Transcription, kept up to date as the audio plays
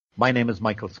My name is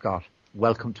Michael Scott.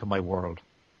 Welcome to my world,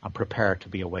 and prepare to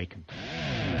be awakened.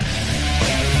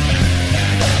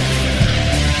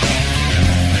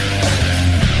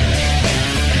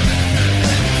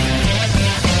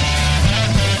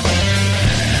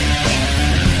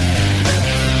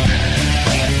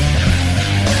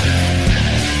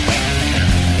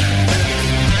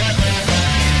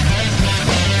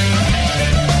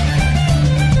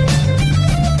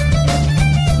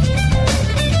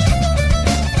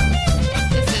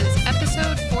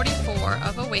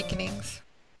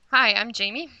 Hi, I'm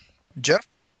Jamie. Jeff.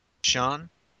 Sean.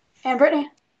 And Brittany.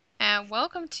 And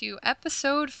welcome to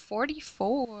episode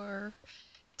 44.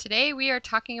 Today we are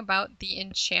talking about the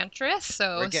Enchantress.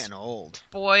 So we're getting old.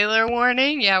 Spoiler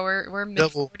warning. Yeah, we're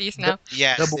mid-40s now.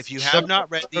 Yes, if you have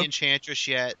not read the Enchantress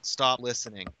yet, stop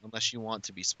listening unless you want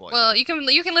to be spoiled. Well, you can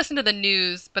listen to the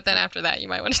news, but then after that you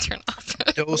might want to turn off.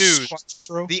 News.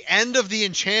 The end of the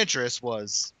Enchantress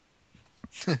was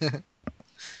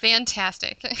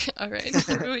fantastic. All right,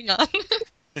 moving on.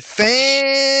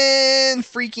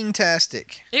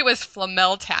 Fan-freaking-tastic. It was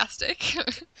flamel-tastic.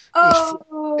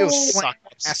 Oh, it was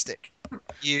fantastic.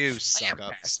 You suck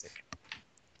up.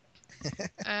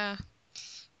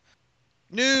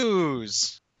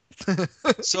 News.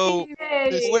 So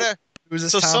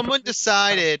someone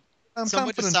decided.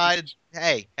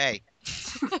 Hey.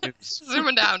 News.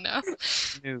 Zooming down now.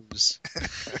 News.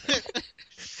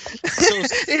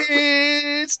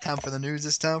 It's time for the news.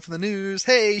 It's time for the news.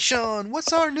 Hey, Sean,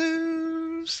 what's our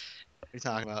news? What are you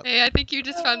talking about? Hey, I think you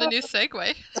just found a new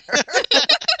segue.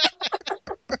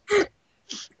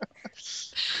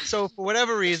 So, for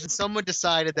whatever reason, someone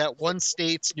decided that one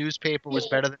state's newspaper was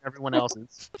better than everyone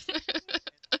else's.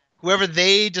 Whoever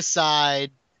they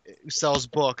decide who sells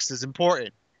books is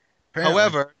important. Apparently.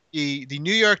 However, the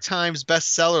New York Times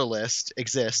bestseller list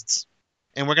exists,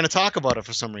 and we're going to talk about it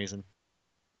for some reason.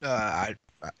 I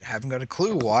haven't got a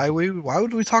clue. Why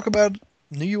would we talk about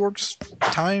New York's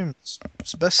Times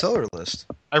bestseller list?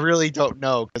 I really don't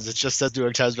know, because it just says New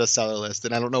York Times bestseller list,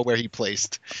 and I don't know where he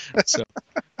placed. So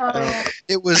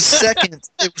it was second.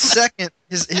 It was second.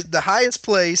 The highest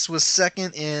place was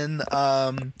second in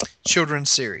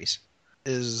children's series.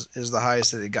 Is the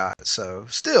highest that it got. So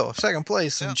still second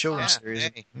place in children's series.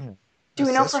 Hey. Yeah. Do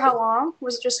we know for how long?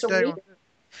 Was it just a week?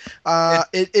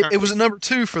 It was a number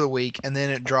 2 for the week, and then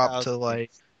it dropped to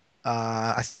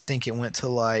I think it went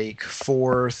to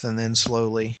fourth, and then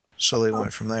slowly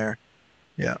went from there.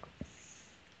 Yeah.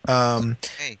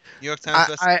 Hey, New York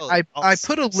Times I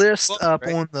put a list up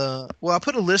on the I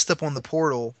put a list up on the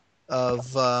portal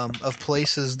of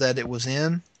places that it was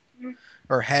in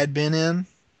or had been in.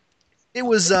 It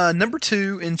was number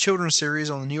 2 in children's series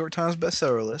on the New York Times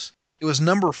bestseller list. It was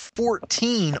number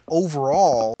 14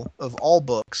 overall of all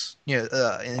books.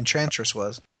 Enchantress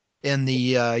was in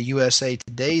the USA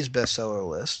Today's bestseller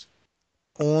list.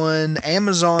 On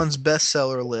Amazon's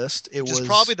bestseller list, it was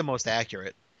probably the most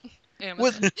accurate.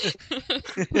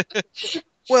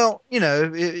 Well,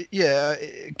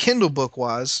 Kindle book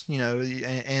wise,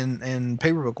 and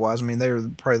paper book wise, I mean, they're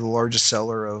probably the largest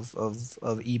seller of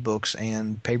ebooks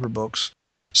and paper books.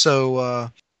 So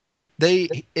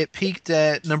it peaked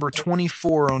at number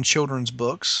 24 on children's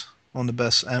books on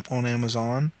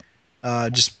Amazon.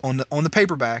 Just on the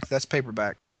paperback, that's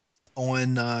paperback.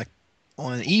 On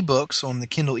ebooks, on the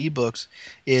Kindle ebooks,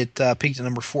 it peaked at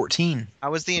number 14.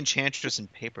 How was the Enchantress in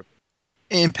paper?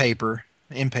 In paper,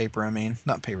 I mean,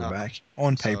 not paperback.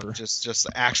 On paper. Just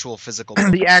the actual physical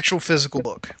book. The actual physical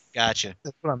book. Gotcha.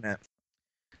 That's what I meant.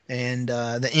 And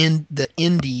the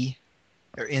indie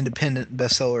or independent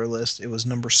bestseller list, it was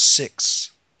number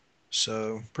 6.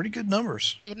 So pretty good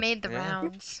numbers. It made the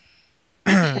rounds.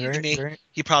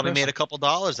 He probably made a couple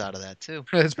dollars out of that too.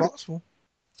 It's possible.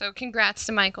 So congrats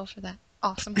to Michael for that.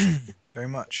 Awesome. Very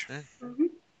much. Mm-hmm.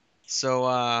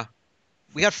 So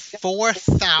we got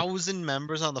 4,000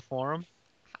 members on the forum.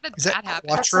 How did that happen?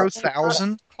 Quattro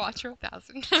thousand? Quattro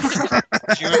thousand. Do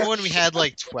you remember when we had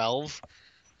 12?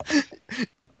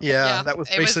 Yeah, that was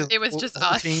basically. It was just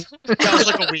us. That was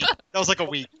like a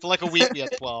week. For like a week, we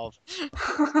had 12.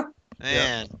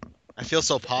 Man, I feel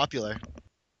so popular.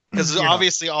 Because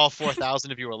obviously all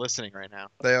 4,000 of you are listening right now.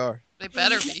 They are. They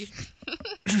better be.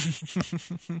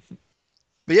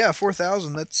 But yeah,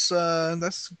 4,000.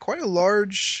 That's quite a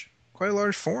large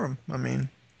forum. I mean,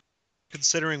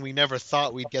 considering we never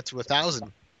thought we'd get to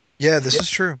 1,000. Yeah, this is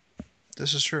true.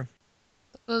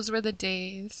 Those were the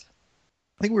days.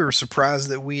 I think we were surprised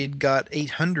that we had got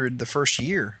 800 the first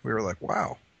year. We were like,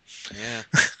 wow. Yeah.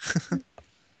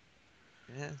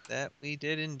 Yeah, that we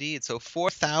did indeed. So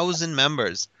 4,000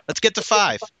 members. Let's get to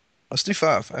 5. Let's do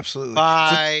 5. Absolutely.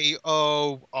 By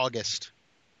August.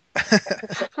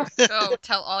 So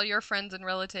tell all your friends and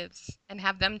relatives, and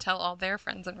have them tell all their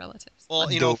friends and relatives. Well,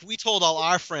 Dope. if we told all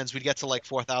our friends, we'd get to like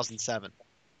 4,007.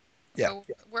 Yeah. So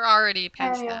we're already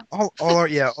past yeah. All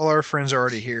our friends are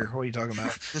already here. What are you talking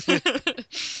about? that.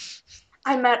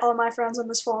 I met all my friends on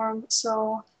this forum,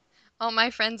 so All my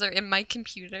friends are in my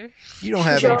computer. You don't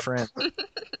have any Sure. friends.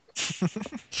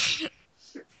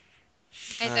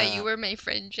 I thought you were my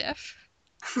friend, Jeff.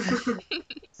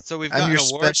 So we've I'm got your an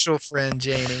award special friend,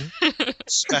 Janie.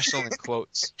 special in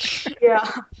quotes. yeah.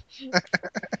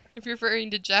 If you're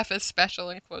referring to Jeff as special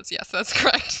in quotes, yes, that's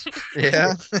correct.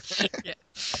 Yeah.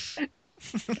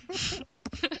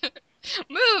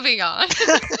 Moving on.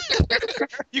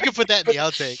 You can put that in the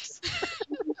outtakes.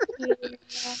 Yeah.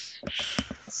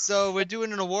 So we're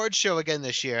doing an award show again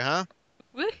this year, huh?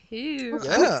 Woohoo!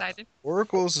 I'm Yeah. excited.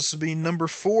 Oracles. This will be number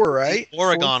 4, right? The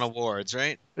Oregon Awards,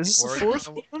 right? Is this the Oregon fourth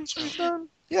Awards. one we've done?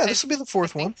 Yeah, this will be the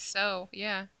fourth I one. think so,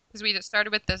 yeah. Because we just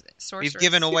started with the sorceress. We've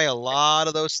given away a lot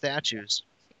of those statues.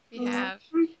 We have.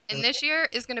 And this year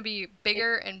is going to be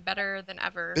bigger and better than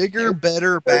ever. Bigger,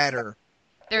 better, badder.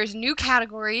 There's new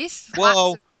categories.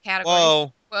 Whoa, Lots of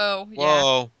categories. Whoa, yeah.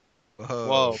 Whoa,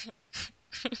 Whoa.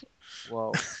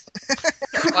 whoa.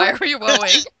 Why are we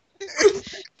woeing?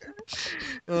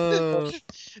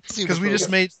 Because we just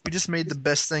made the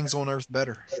best things on earth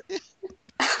better.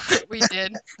 We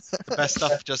did. The best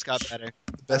stuff just got better.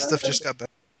 The best stuff just got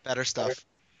better. Better stuff.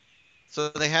 So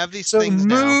they have these So things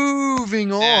now.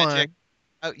 moving on. Magic.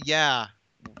 Oh, yeah.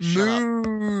 Shut up.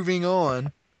 Moving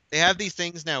on. They have these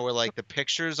things now where like the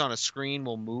pictures on a screen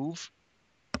will move.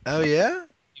 Oh yeah.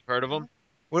 You've heard of them?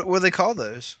 What do they call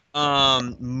those?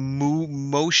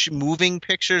 Moving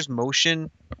pictures, motion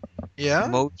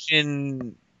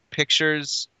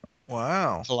pictures,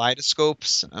 Wow.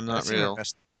 kaleidoscopes. I'm not That's real.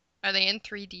 interesting. Are they in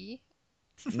 3D?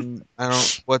 I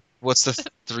don't. What's the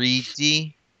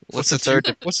 3D? What's the two-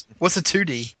 third? What's a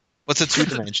 2D? What's a 2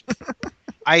 dimension?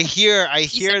 I hear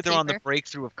of they're on the paper.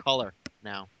 breakthrough of color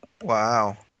now.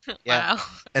 Wow. Yeah. Wow.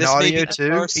 And This may audio be the too?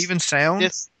 first- Even sound?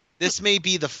 This may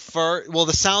be the first. Well,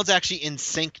 the sound's actually in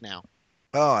sync now.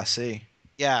 Oh, I see.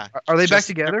 Yeah. Are they back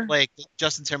Justin together?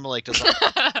 Justin Timberlake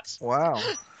does. Wow.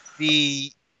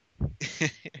 The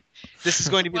this is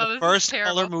going to be Well, the this is first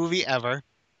terrible. color movie ever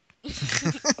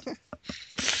with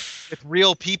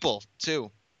real people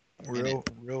too. Real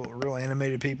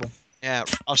animated people. Yeah, I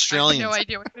have Australians. no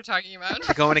idea what you're talking about.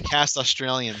 They're going to cast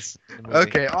Australians. In the movie.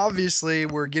 Okay, obviously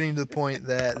we're getting to the point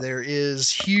that there is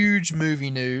huge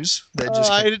movie news that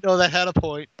just I didn't know that had a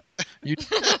point. you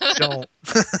don't.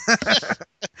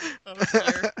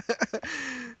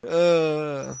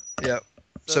 Oh, dear. Yeah.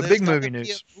 So there's big gonna movie be a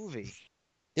news. movie.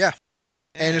 Yeah.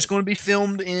 And it's going to be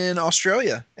filmed in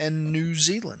Australia and New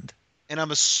Zealand. And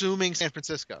I'm assuming San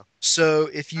Francisco. So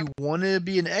if you want to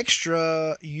be an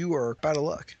extra, you are out of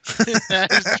luck. I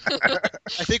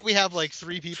think we have like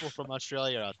 3 people from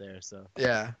Australia out there. So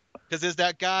Yeah. because there's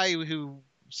that guy who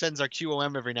sends our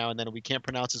QOM every now and then, and we can't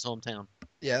pronounce his hometown.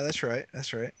 Yeah, that's right.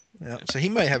 That's right. Yeah. So he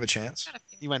might have a chance.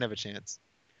 He might have a chance.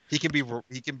 He can be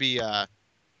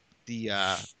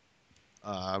the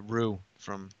Rue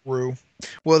from Rue.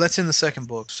 Well, that's in the second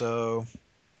book, so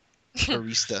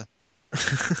Barista.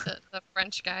 the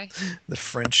French guy. the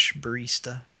French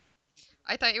barista.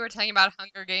 I thought you were talking about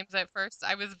Hunger Games at first.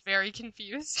 I was very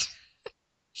confused.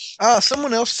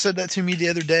 Someone else said that to me the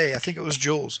other day. I think it was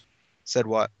Jules. Said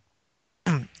what?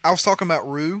 I was talking about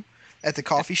Rue at the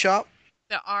coffee shop.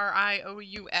 The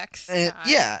RIOUX And, guy.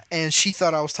 yeah, and she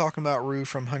thought I was talking about Rue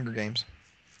from Hunger Games.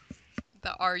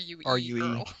 The RUE R-U-E.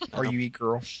 girl. R-U-E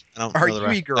girl. I don't Are know the you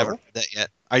rest. a girl? I've never read that yet.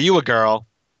 Are you a girl?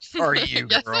 R-U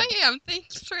Yes, girl. I am.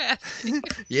 Thanks for asking.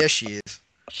 Yes, she is.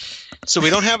 So we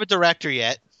don't have a director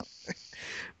yet.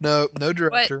 No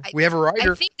director. We have a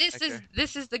writer. I think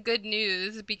this is the good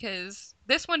news because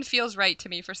this one feels right to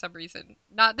me for some reason.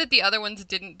 Not that the other ones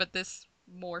didn't, but this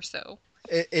more so.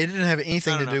 It didn't have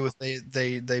anything I to don't do know. with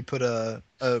they put a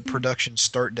production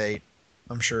start date.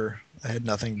 I'm sure it had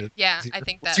nothing to. Yeah, with I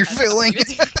think with that your has something feeling. to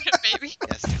do with it, maybe.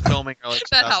 Yes, filming early.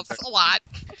 That helps a 2013. lot.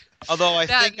 Although I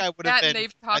That- think I would have that and been.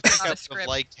 they've I talked think about I a would have script.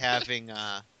 liked having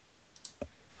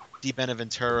Di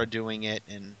Benaventura doing it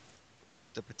and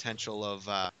the potential of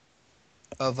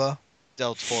Of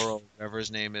Del Toro, whatever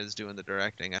his name is, doing the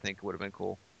directing. I think it would have been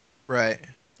cool. right.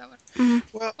 That would-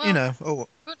 Well, Well- you know. Oh,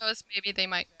 Who knows? Maybe they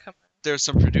might come. There's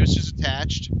some producers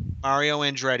attached: Mario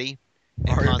Andretti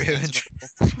and Mario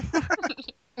Constantinople.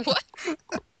 What?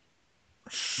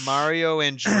 Mario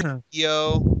Andretti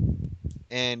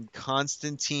and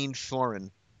Constantine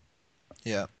Thorin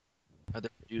yeah. are the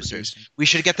producers. We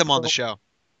should get them on the show.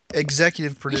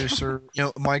 executive producer.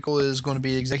 Michael is going to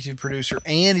be executive producer,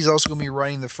 and he's also going to be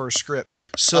writing the first script.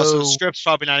 So the script's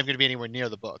probably not even going to be anywhere near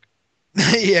the book.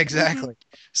 Yeah, exactly.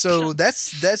 So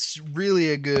that's really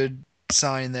a good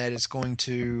sign that it's going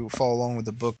to follow along with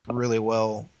the book really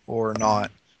well, or not.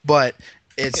 But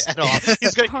it's At all.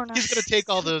 He's Or gonna not. he's gonna take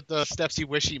all the steps he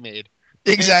wish he made.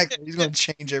 exactly. He's going to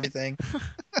change everything.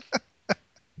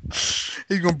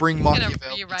 He's going to bring He's gonna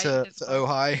Machiavelli rewrite to his book.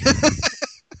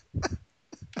 Ojai.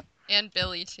 And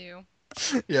Billy too.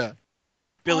 Yeah,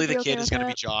 Billy I'd be the okay Kid is with gonna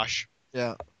be that. Josh.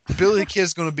 yeah. Billy the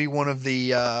Kid's going to be one of the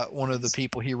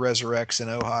people he resurrects in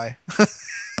Ojai.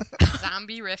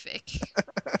 Zombie-rific.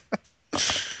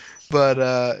 But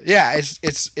yeah,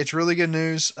 it's really good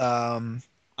news. I'm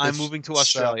It's- moving to it's,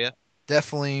 Australia.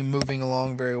 Definitely moving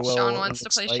along very well. Sean it wants to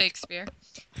looks play like. Shakespeare.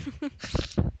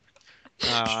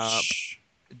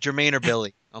 Jermaine or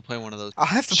Billy. I'll play one of those. I'll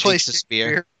have to play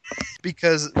Shakespeare.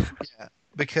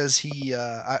 because he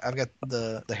I've got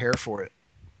the hair for it.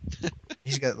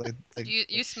 He's got like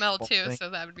You smell too, thing. so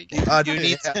that would be good. You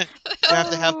need yeah. to. You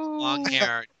have to have long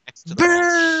hair next to the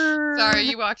Burn! Sorry,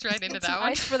 you walked right into Get that some one.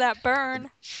 ice for that burn.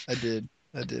 I did.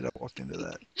 I walked into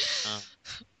that.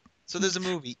 So there's a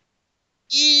movie.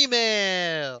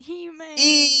 Email.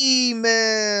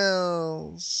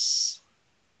 Emails.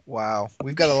 Wow,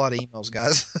 we've got a lot of emails,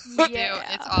 guys. We do.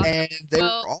 It's awesome. And they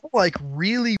Well- were all like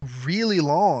really, really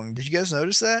long. Did you guys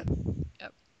notice that? Mhm.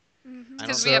 I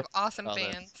Because don't we know. have awesome Oh,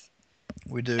 that's- fans.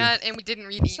 We do. And we didn't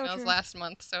read So emails true. last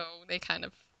month, so they kind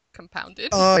of compounded.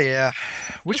 Oh yeah,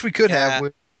 which we could Yeah.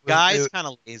 have. Guys, kind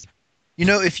of lazy.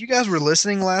 If you guys were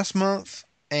listening last month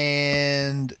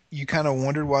and you kind of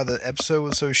wondered why the episode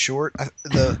was so short,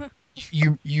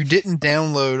 you didn't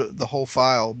download the whole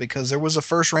file because there was a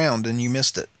first round and you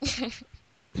missed it.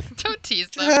 Don't tease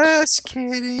them. Just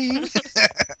kidding.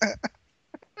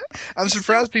 I'm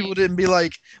surprised people didn't be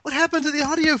like, "What happened to the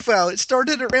audio file? It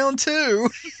started at round 2."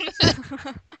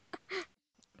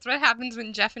 That's what happens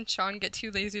when Jeff and Sean get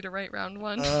too lazy to write round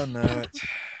 1. Oh no,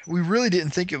 we really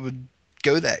didn't think it would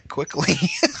go that quickly.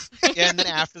 Yeah, and then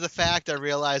after the fact, I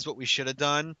realized what we should have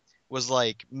done was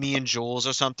like me and Jules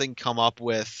or something come up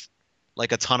with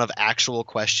like a ton of actual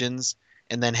questions,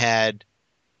 and then had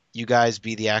you guys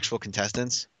be the actual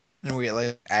contestants. And we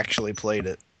like actually played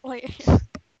it. Like,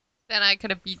 Then I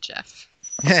could have beat Jeff.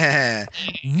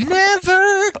 Never.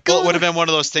 Well, it Gonna... would have been one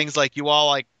of those things like you all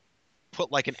like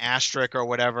put like an asterisk or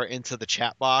whatever into the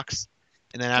chat box,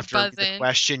 and then after buzz the in.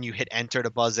 question, you hit enter to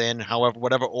buzz in. However,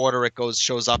 whatever order it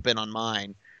shows up in on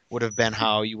mine would have been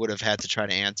how you would have had to try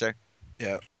to answer.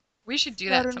 We should do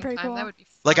That'd that been pretty sometime. cool. That would be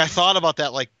fun. Like I thought about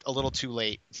that like a little too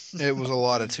late, It was a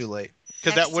lot of too late.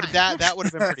 because Next that would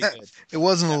have been pretty good. It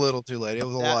wasn't a little too late. It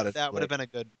was a lot of. That would have been a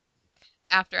good.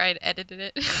 After I'd edited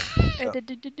it.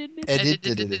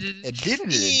 Edited it.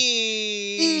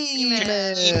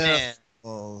 Email.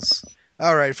 Emails.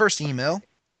 All right, first email.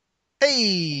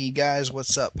 Hey guys,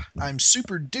 what's up? I'm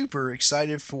super duper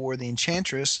excited for the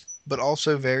Enchantress, but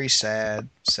also very sad.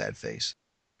 Sad face.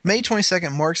 May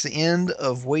 22nd marks the end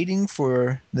of waiting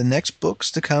for the next books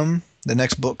to come. The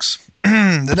next books.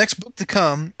 The next book to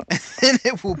come, and then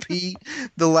it will be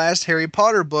the last Harry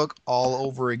Potter book all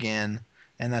over again.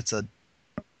 And that's a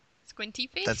Squinty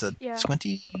face? Yeah.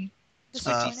 squinty,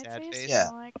 Disappointed sad face? yeah.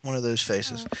 Like, one of those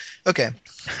faces. Okay.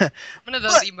 One of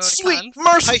those But sweet, emoticons.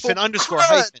 merciful Hyphen underscore crud.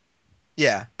 hyphen.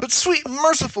 Yeah, but sweet,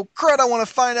 merciful crud, I want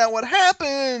to find out what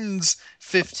happens!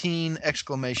 15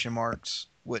 exclamation marks.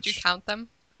 Did you Which, count them?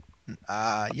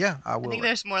 yeah, I I will. think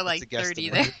there's more like a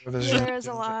guesstimate. 30 there. there is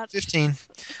a lot. 15.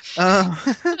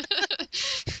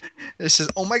 This says,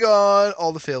 oh my god,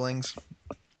 all the feelings.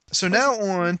 So now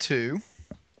on to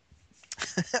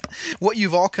what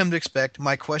you've all come to expect,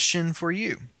 my question for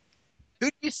you. Who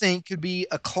do you think could be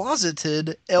a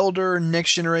closeted elder,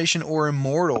 next generation, or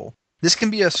immortal? This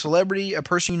can be a celebrity, a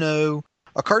person you know,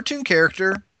 a cartoon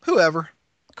character, whoever.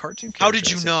 Cartoon character. How did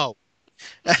you know?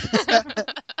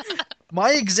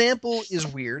 My example is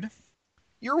weird.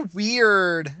 You're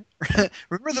weird.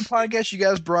 Remember the podcast you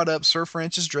guys brought up Sir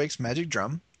Francis Drake's Magic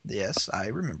Drum? Yes, I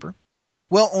remember.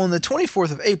 Well, on the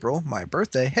 24th of April, my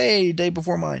birthday, hey, day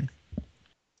before mine,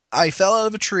 I fell out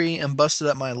of a tree and busted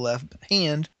up my left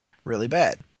hand really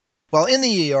bad. While in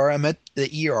the ER, I met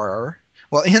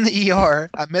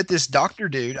this doctor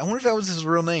dude. I wonder if that was his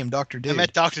real name, Dr. Dude. I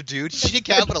met Dr. Dude. She didn't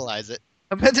capitalize it.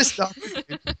 I met this doctor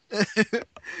dude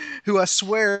who I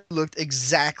swear looked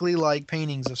exactly like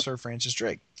paintings of Sir Francis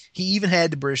Drake. He even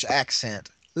had the British accent.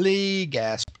 Lee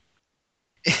gasp.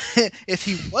 If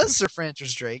he was Sir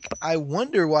Francis Drake, I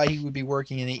wonder why he would be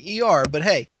working in the ER. But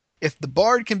hey, if the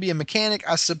bard can be a mechanic,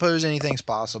 I suppose anything's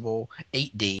possible.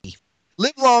 8D.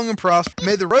 Live long and prosper.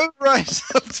 May the road rise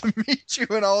up to meet you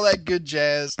and all that good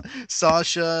jazz.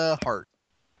 Sasha Hart.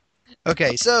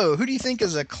 Okay, so who do you think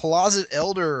is a closet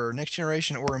elder, next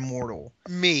generation, or immortal?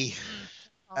 Me.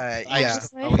 I Yeah,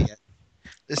 just don't know yet.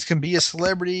 this can be a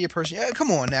celebrity, a person. Yeah, come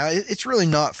on now. It's really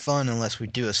not fun unless we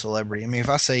do a celebrity. I mean, if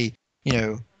I say,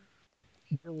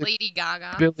 Lady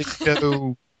Gaga. Billy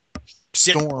Joe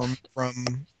Storm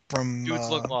from Dudes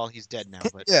look, well, he's dead now,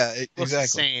 but yeah, looks the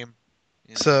exactly. same.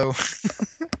 You know? So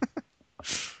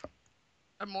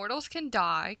Immortals can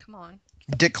die. Come on.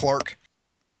 Dick Clark.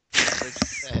 Like you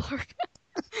said.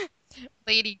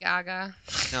 Lady Gaga.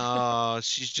 No,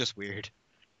 she's just weird.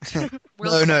 Will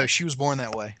No, Smith. she was born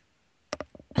that way.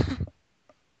 Steve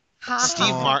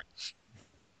Aw. Martin.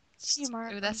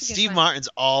 Ooh, that's a good Steve one. Martin's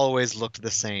always looked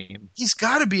the same. He's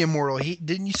got to be immortal.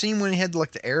 Didn't you see him when he had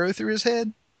like the arrow through his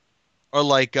head? Or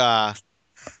like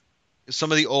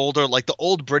some of the older, like the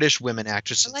old British women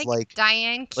actresses, like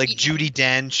Diane Keaton. Judi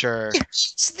Dench or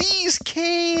It's these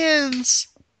cans.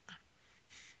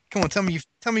 Come on, tell me you've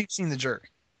seen The Jerk.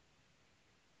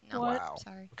 No, What? Wow.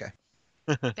 sorry. Okay.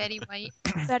 Betty White.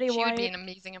 Betty She would be White. an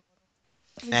amazing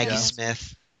immortal. Maggie Yeah.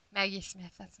 Smith. Maggie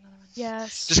Smith, that's another one.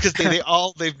 Yes. Just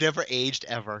because they've never aged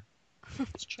ever.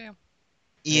 It's true.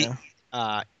 Ian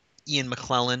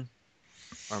McClellan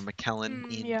or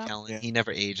McKellen. Ian yeah. McKellen. Yeah. He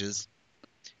never ages.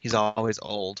 He's always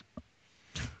old.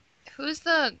 Who's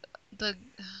the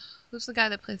guy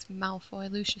that plays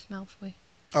Malfoy? Lucius Malfoy.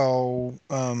 Oh,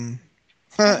 know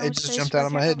it his just face, jumped but I out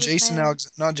of my can't head. remember his Jason name.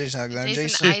 Not Jason Alexander.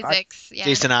 Jason Isaacs. Yeah.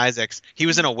 Jason Isaacs. He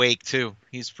was in Awake too.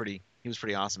 He was pretty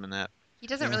awesome in that. He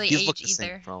doesn't Yeah. really He's age looked the same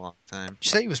either. for a long time. Did you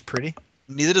say he was pretty?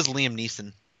 Neither does Liam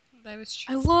Neeson. That was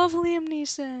I true. love Liam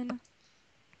Neeson.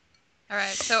 All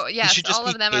right, so yes, should just all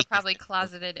be of them are taken. probably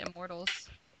closeted immortals.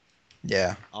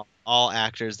 Yeah. All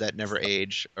actors that never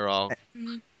age are all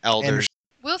Mhm. elders.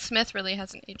 Will Smith really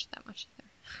hasn't aged that much either.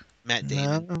 Matt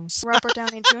Damon. No. Robert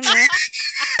Downey Jr.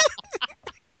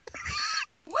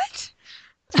 What?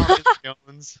 Thomas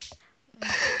Jones.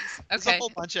 There's a Okay,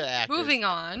 whole bunch of actors. moving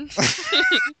on.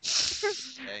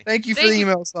 Okay. Thank you for Thank the you.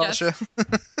 email, Sasha.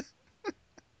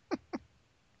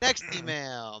 Next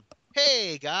email.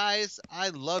 Hey guys, I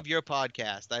love your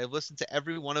podcast. I have listened to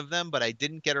every one of them, but I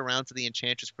didn't get around to the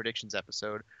Enchantress predictions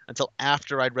episode until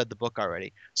after I'd read the book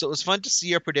already. So it was fun to see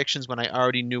your predictions when I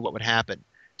already knew what would happen.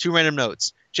 2 random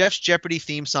notes. Jeff's Jeopardy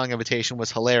theme song invitation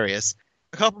was hilarious.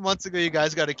 A couple months ago, you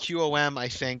guys got a QOM, I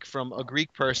think, from a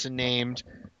Greek person named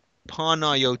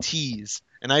Panayotis.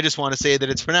 And I just want to say that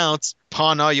it's pronounced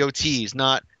Panayotis,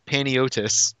 not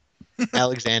Paniotis.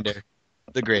 Alexander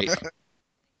the Great.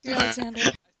 Alexander.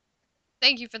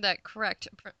 Thank you for that correct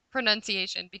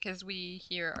pronunciation, because we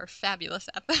here are fabulous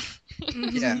at them.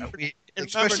 Yeah, And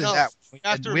especially remember, that you one.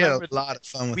 have to We had remember a lot of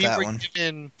fun with we that were one.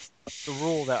 given the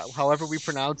rule that however we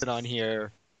pronounce it on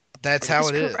here, That's how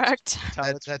it is. Correct. that's how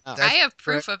it's pronounced. I have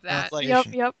correct proof of that. Like- Yep,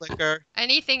 yep. Clicker,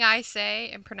 Anything I say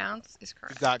and pronounce is we've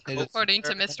correct, got It is. according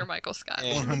to Mr. Michael Scott.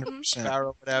 and 100%.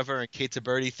 Sparrow, whatever, and Kate's a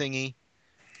birdie thingy.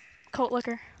 Coat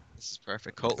liquor. This is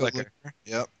perfect. Coat liquor.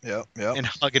 Yep. And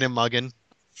hugging and mugging.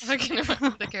 Talking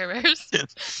about the Care Bears.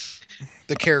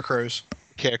 The Carecrows.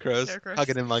 Carecrows. Carecrows.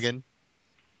 Hugging and mugging.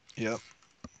 Yep.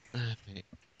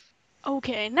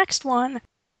 Okay, next one.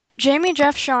 Jamie,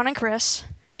 Jeff, Sean, and Chris.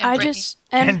 And Brittany.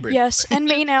 And Brittany. Yes, and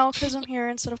me now because I'm here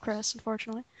instead of Chris,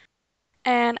 unfortunately.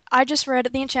 And I just read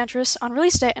The Enchantress on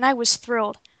release day, and I was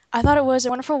thrilled. I thought it was a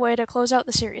wonderful way to close out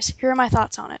the series. Here are my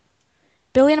thoughts on it.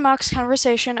 Billy and Mock's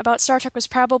conversation about Star Trek was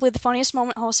probably the funniest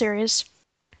moment in the whole series.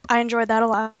 I enjoyed that a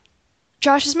lot.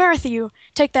 Josh's Marathon,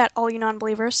 take that, all you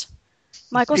non-believers.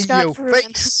 Michael In Scott your threw in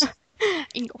face.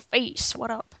 in your face. What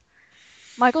up?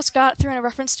 Michael Scott threw in a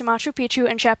reference to Machu Picchu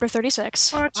in Chapter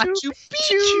 36. Machu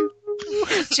Picchu.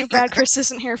 Too bad Chris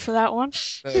isn't here for that one.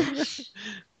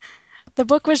 The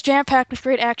book was jam-packed with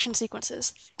great action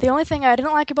sequences. The only thing I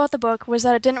didn't like about the book was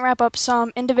that it didn't wrap up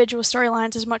some individual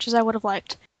storylines as much as I would have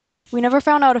liked. We never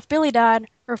found out if Billy died,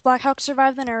 or if Black Hawk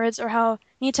survived the nerds, or how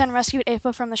Niten rescued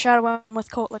Afa from the Shadow Realm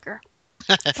with coat liquor.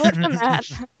 Apart from that,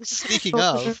 Speaking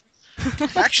of,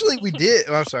 Actually, we did.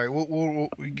 Oh, I'm sorry.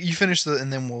 You finish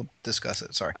and then we'll discuss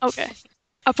it. Sorry. okay.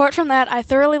 Apart from that, I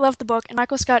thoroughly loved the book, and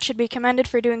Michael Scott should be commended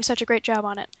for doing such a great job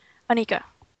on it. Anika.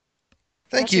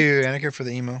 Thank That's you, Annika, for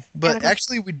the email. But Annika.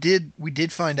 actually, we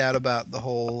did find out about the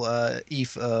whole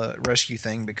Eve rescue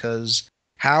thing, because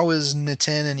how is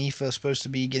Niten and Aoife supposed to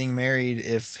be getting married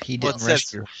if he well, it didn't says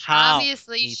rescue her? how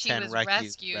Obviously, she E10 was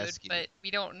rescued. but we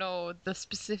don't know the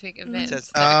specific It events.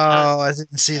 says- Oh, I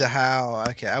didn't see the how.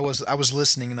 Okay, I was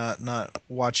listening, not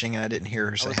watching, and I didn't hear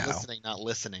her I say was how. listening, not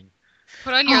listening.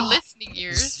 Put on your listening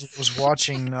ears. Was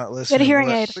watching, not listening. Get a hearing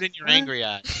What? aid. Put in your angry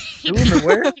eye. Who in the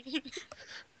where?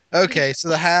 Okay, so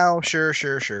the how, sure.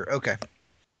 Okay.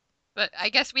 But I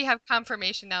guess we have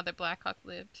confirmation now that Blackhawk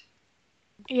lived.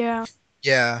 Yeah.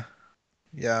 Yeah,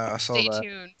 I saw Stay that.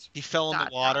 tuned. He fell in the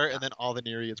Dot, water, dot, and then all the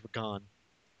Nereids were gone.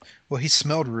 Well, he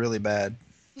smelled really bad.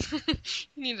 You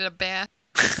needed a bath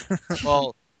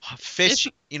Well, fish,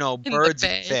 in the birds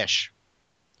bay. eat fish.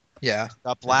 Yeah,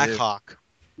 Got They Black do. Hawk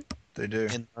they do.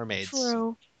 and mermaids.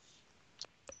 True.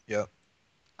 Yep.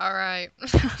 All right.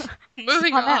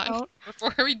 Moving On that on note.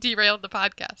 before we derailed the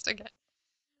podcast again.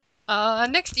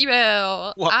 Next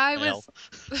email. What I email?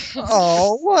 was.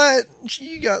 Oh, what?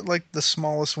 You got like the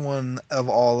smallest one of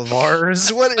all of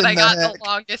ours. What But in I got the heck? the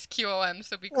longest QOM,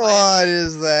 so be quiet. What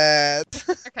is that?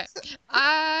 Okay.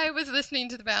 I was listening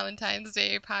to the Valentine's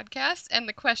Day podcast, and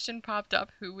the question popped up,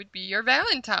 who would be your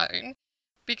Valentine?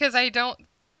 Because I don't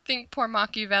think poor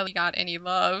Machiavelli got any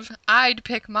love. I'd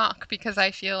pick Mach, because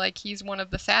I feel like he's one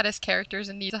of the saddest characters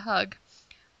and needs a hug.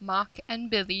 Mach and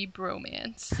Billy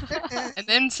bromance. And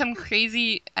then some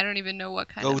crazy, I don't even know what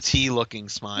kind of Goatee-looking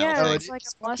smile. Yeah, Oh, it's it like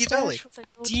is a Machiavelli. mustache with a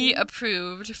goatee.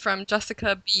 D-approved from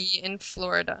Jessica B. in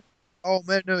Florida. Oh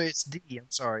man, no, it's D. I'm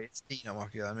sorry, it's D. Not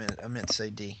Machiavelli. I meant to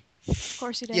say D. Of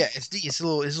course you did. Yeah, it's D. It's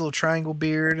his little triangle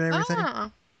beard and everything.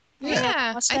 Ah, Yeah.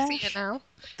 yeah, I see Mustache. it now.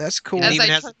 That's cool. It As even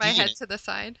I has turn a my D in head it. to the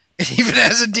side. It even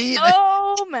has a D. In it.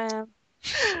 Oh man.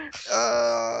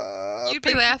 You'd be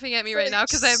Paint laughing at me right now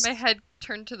because I have face. my head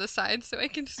turned to the side so I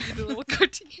can see the little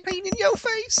goatee. Paint in your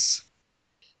face.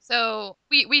 So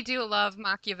we do love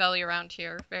Machiavelli around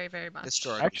here very, very much.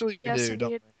 Historically. Actually, we Yes, do.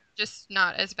 Don't indeed. Just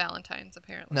not as Valentine's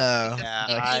apparently. No. Because Yeah,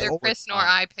 neither I- Chris nor not.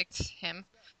 I picked him.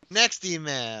 Next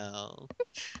email.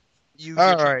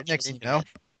 All right, next email.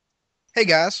 Hey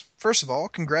guys, first of all,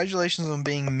 congratulations on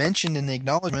being mentioned in the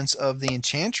acknowledgments of the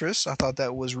Enchantress. I thought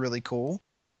that was really cool.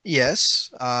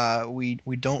 Yes, we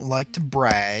don't like to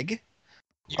brag.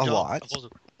 A lot.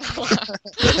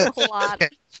 A lot.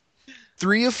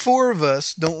 3 of 4 of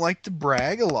us don't like to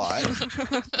brag a lot.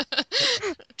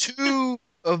 2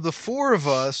 of the 4 of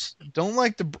us don't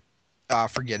like to.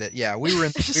 Forget it. Yeah, we were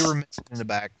missing in the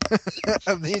back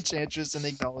of the Enchantress and the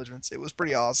acknowledgments. It was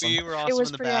pretty awesome. We were also was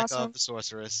in the pretty back awesome. of the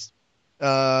Sorceress.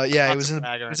 Yeah, Not it was to in.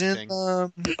 brag It or was in.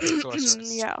 anything.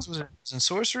 Sorceress. Yeah. Was it in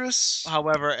Sorceress?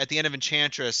 However, at the end of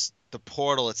Enchantress, the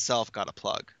portal itself got a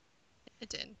plug. It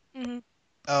did. hmm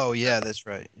Oh yeah, that's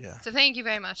right. Yeah, So thank you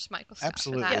very much, Michael Scott,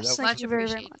 Absolutely, for that. that Yes, was thank Much you very,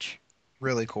 very appreciated. much.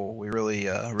 really cool. We really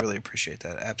appreciate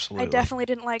that. Absolutely. I definitely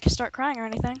didn't like start crying or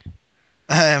anything.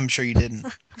 I'm sure you didn't.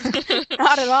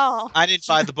 Not at all. I didn't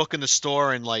buy the book in the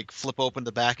store and like flip open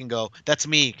the back and go, "That's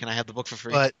me. Can I have the book for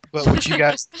free?" But what you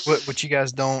guys what you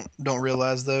guys don't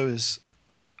realize though is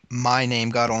my name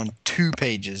got on 2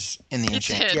 pages in the It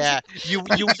Enchantress. did. Yeah, you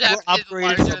Jeff were is upgraded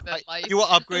larger from than life. you were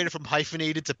upgraded from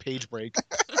hyphenated to page break.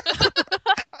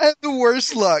 I had the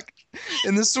worst luck.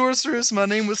 In the Sorceress, my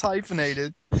name was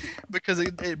hyphenated because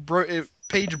it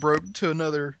page broke to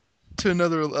another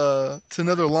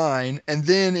line, and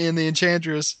then in the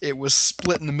Enchantress, it was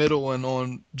split in the middle, and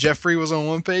on Jeffrey was on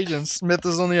one page and Smith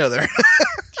was on the other.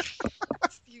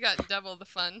 You got double the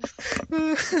fun.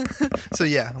 So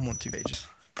yeah, I'm on 2 pages.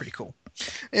 Pretty cool.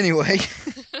 Anyway,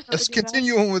 let's do that.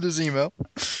 continue on with this email.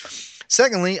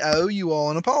 Secondly, I owe you all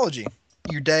an apology.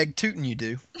 You dag tootin' you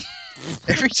do.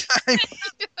 Every time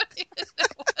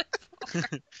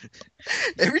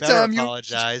Better time you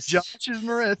apologize. Josh's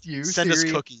Marethu Send us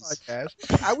theory cookies.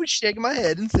 podcast, I would shake my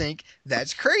head and think,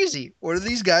 that's crazy. What are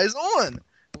these guys on?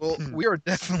 Well, we are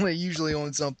definitely usually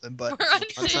on something, but We're on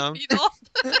On some? Jade Beetle.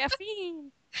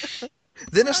 Caffeine.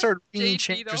 then I started reading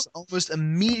Jade Enchantress. Almost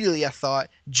immediately I thought,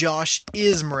 Josh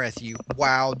is Marethu.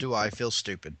 Wow, do I feel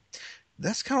stupid.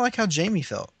 That's kind of like how Jamie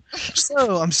felt.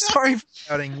 So, I'm sorry for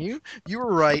doubting you. You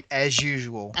were right, as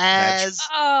usual. As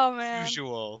Oh man.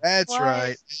 usual. That's What?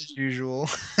 right, as usual.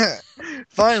 Should not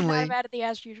Finally, have added the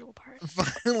as usual part.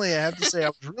 finally, I have to say I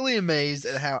was really amazed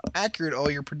at how accurate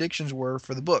all your predictions were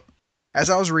for the book. As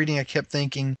I was reading, I kept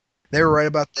thinking, they were right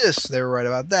about this, they were right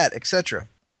about that, etc.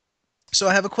 So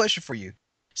I have a question for you.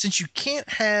 Since you can't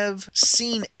have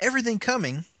seen everything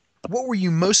coming, what were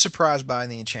you most surprised by in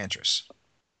The Enchantress?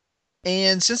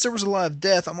 And since there was a lot of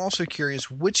death, I'm also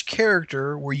curious, which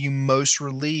character were you most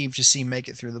relieved to see make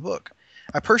it through the book?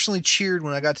 I personally cheered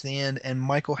when I got to the end and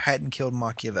Michael hadn't killed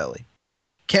Machiavelli.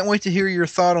 Can't wait to hear your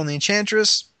thought on The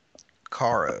Enchantress.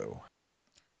 Caro.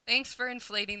 Thanks for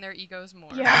inflating their egos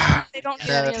more. Yeah, they don't do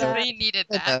No. any of that. They needed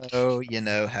that. You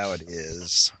know how it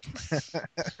is.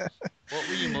 What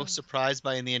were you most surprised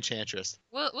by in the Enchantress?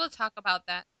 We'll talk about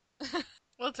that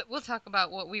We'll talk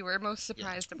about what we were most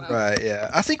surprised about. Right, yeah.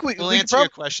 I think We'll we could answer your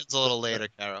questions a little later,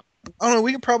 Carol. I don't know,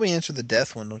 we could probably answer the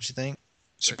death one, don't you think?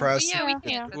 Surprise. Yeah, we Yeah,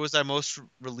 can. yeah. Answer Who was I most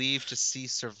relieved to see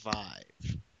survive?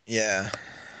 Yeah.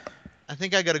 I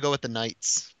think I got to go with the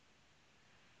Knights.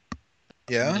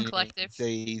 Yeah. The collective.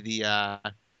 The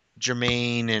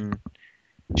Germain and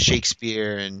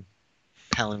Shakespeare and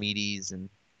Palamedes and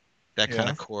that kind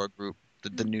Yeah. of core group,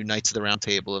 the new Knights of the Round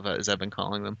Table, as I've been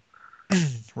calling them.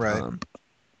 Right.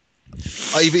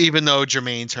 Even though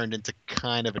Germain turned into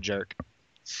kind of a jerk,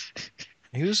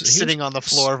 He was sitting on the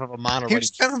floor of a monorail. He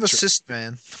was kind of a cis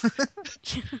man.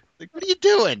 Like, what are you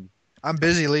doing? I'm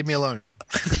busy, leave me alone.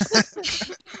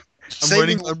 I'm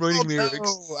writing lyrics.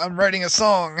 No, I'm writing a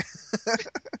song.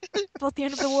 About the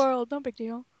end of the world, no big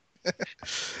deal.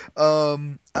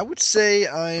 I would say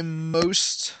I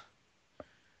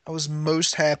was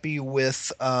most happy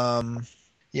with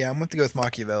yeah, I'm going to go with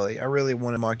Machiavelli. I really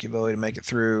wanted Machiavelli to make it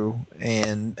through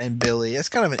and Billy. It's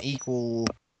kind of an equal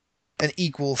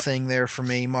thing there for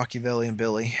me, Machiavelli and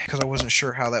Billy, because I wasn't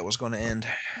sure how that was going to end.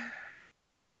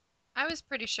 I was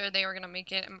pretty sure they were gonna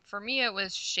make it, and for me, it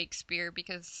was Shakespeare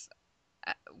because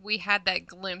we had that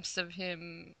glimpse of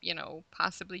him,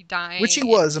 possibly dying. Which he and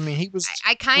was. I mean, he was.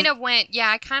 I kind of went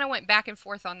back and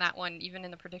forth on that one, even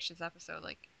in the predictions episode.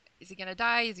 Like, is he gonna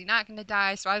die? Is he not gonna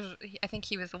die? So I think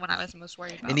he was the one I was most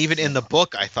worried about. And even in the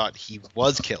book, I thought he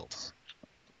was killed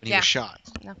when he Yeah. was shot.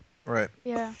 Right.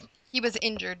 Yeah. He was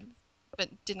injured, but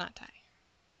did not die.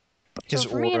 His So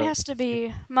for me, it aura. has to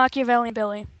be Machiavelli and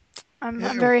Billy. I'm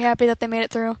Yeah. very happy that they made it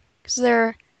through because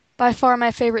they're by far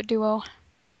my favorite duo.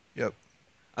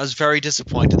 I was very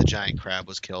disappointed the giant crab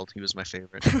was killed. He was my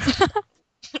favorite.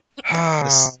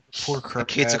 Ah, poor The crap.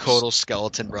 Quetzalcoatl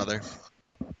skeleton brother.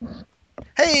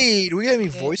 Hey, do we have any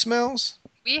Okay. voicemails?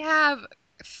 We have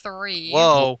 3.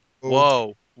 Whoa, Oh. whoa,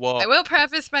 I whoa. will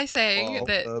preface by saying Whoa.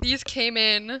 that these came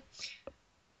in.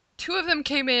 2 of them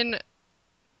came in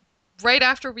right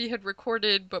after we had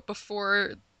recorded, but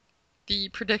before the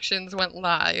predictions went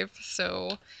live.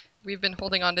 So we've been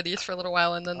holding on to these for a little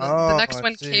while, and then the Oh, next I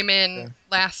one see. came in Okay.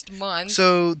 last month.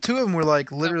 So 2 of them were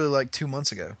literally 2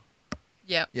 months ago.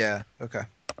 Yeah. Yeah. Okay.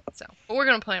 So, but we're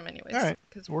gonna play them anyways. All right.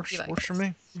 Because Works. we like Works for it.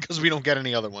 me. Because we don't get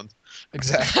any other ones.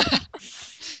 Exactly.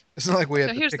 It's not like we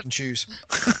have So to here's pick the- and choose.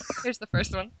 Here's the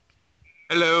first one.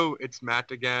 Hello, it's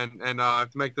Matt again, and I have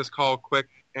to make this call quick,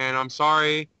 and I'm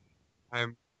sorry.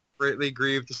 I'm greatly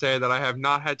grieved to say that I have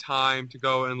not had time to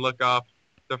go and look up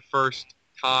the first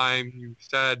time you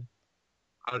said,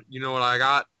 you know what I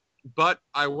got, but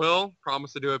I will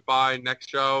promise to do it by next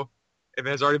show. If it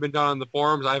has already been done on the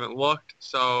forums, I haven't looked,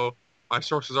 so my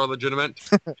sources are legitimate.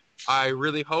 I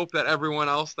really hope that everyone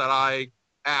else that I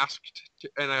asked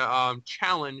and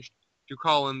challenged to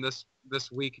call in this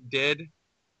week did.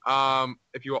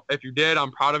 If you did,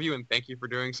 I'm proud of you and thank you for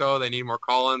doing so. They need more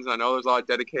call-ins. I know there's a lot of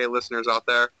dedicated listeners out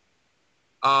there.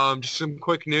 Just some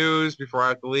quick news before I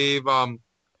have to leave. I'm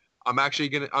actually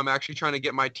trying to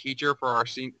get my teacher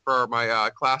for my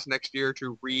class next year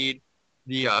to read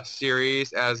the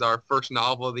series as our first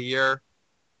novel of the year.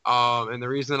 And the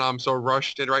reason I'm so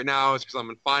rushed in right now is because I'm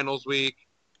in finals week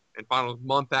and finals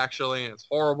month actually, and it's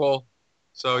horrible.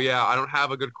 So yeah, I don't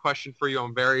have a good question for you.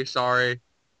 I'm very sorry.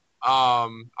 I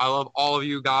love all of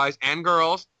you guys and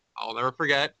girls. I'll never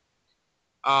forget.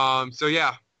 So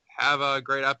yeah, have a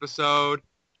great episode.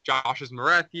 Josh is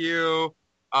Marethue.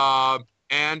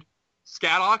 And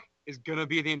Scaddock is gonna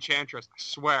be the Enchantress. I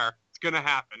swear. It's gonna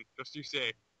happen. Just you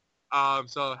see.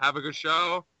 So have a good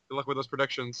show. Good luck with those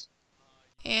predictions.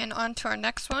 And on to our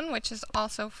next one, which is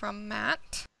also from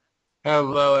Matt.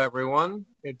 Hello everyone.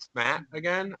 It's Matt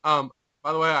again.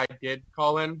 By the way, I did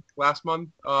call in last month.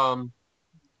 I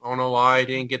don't know why I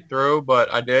didn't get through,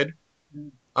 but I did.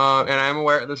 And I'm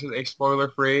aware this is a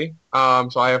spoiler-free,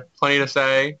 so I have plenty to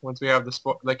say once we have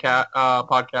the cat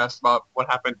podcast about what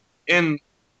happened in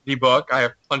the book. I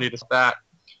have plenty to say that.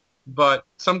 But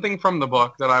something from the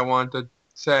book that I want to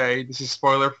say, this is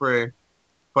spoiler-free,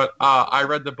 but I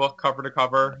read the book cover to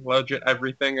cover, legit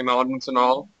everything, acknowledgments and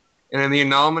all. And in the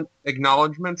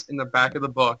acknowledgments in the back of the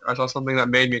book, I saw something that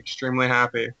made me extremely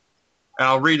happy. And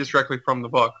I'll read this directly from the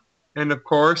book. And of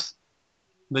course,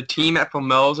 the team at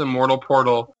Flamel's Immortal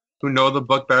Portal, who know the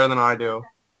book better than I do.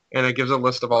 And it gives a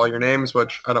list of all your names,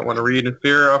 which I don't want to read in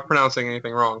fear of pronouncing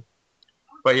anything wrong.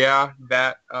 But yeah,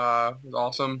 that was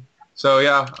awesome. So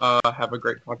yeah, have a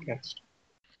great podcast.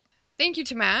 Thank you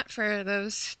to Matt for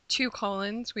those 2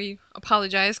 call-ins. We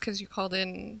apologize because you called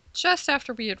in just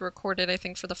after we had recorded, I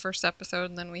think, for the first episode,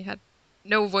 and then we had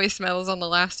no voicemails on the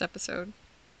last episode.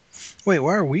 Wait,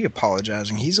 why are we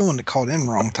apologizing? He's the one that called in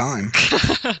wrong time.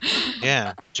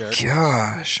 Yeah, jerk.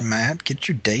 Gosh, Matt, get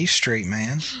your day straight,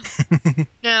 man.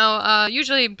 Now,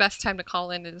 usually best time to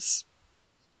call in is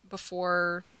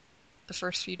before the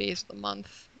first few days of the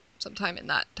month, sometime in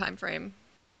that time frame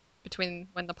between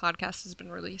when the podcast has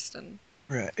been released and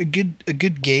Right. A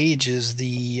good gauge is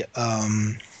the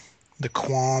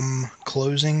Quam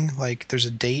closing. Like, there's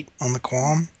a date on the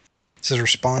Quam. It says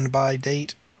respond by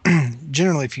date.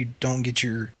 Generally, if you don't get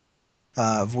your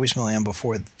voicemail in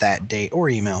before that date or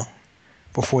email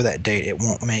before that date, it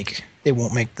won't make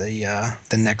the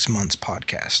next month's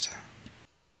podcast.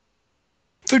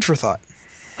 Food for thought.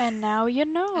 And now you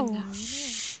know. And now you know.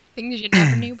 Things you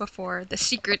never knew before. The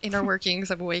secret inner workings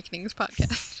of Awakenings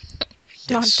podcast.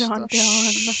 Dun Yes. dun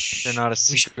dun. They're not a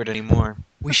secret anymore.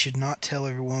 We should not tell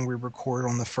everyone we record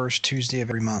on the first Tuesday of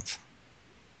every month.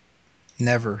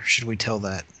 Never should we tell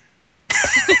that.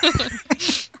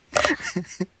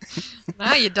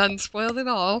 Now you done spoiled it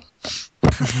all.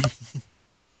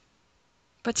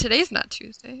 But today's not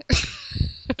Tuesday.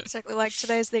 Exactly like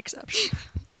today's the exception.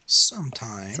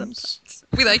 Sometimes. Sometimes.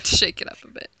 We like to shake it up a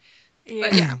bit. Yeah.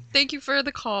 But yeah, thank you for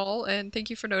the call, and thank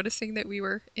you for noticing that we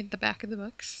were in the back of the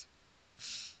books.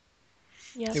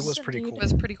 Yes, It was pretty indeed. cool. It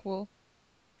was pretty cool.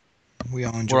 We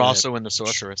all enjoyed We're it. also in the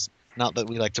Sorceress. Not that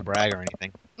we like to brag or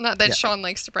anything. Not that Yeah. Sean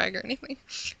likes to brag or anything.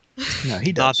 No,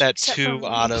 he does. Not that Except for two me.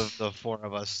 out of the four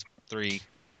of us, three,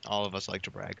 all of us like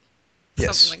to brag.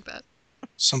 Yes. Something like that.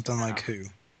 Something like who?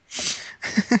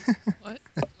 What?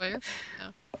 Where?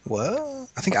 Well,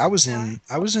 I think I was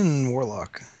in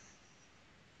Warlock.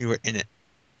 You were in it.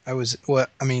 I was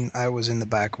in the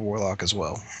back of Warlock as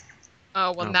well.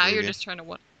 Oh, well, Oh, now believe you're you. just trying to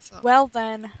one. So. Well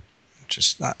then.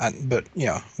 But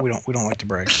yeah, we don't like to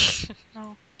brag.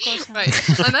 No, of course not.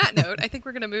 Right. On that note, I think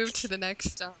we're going to move to the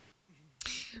next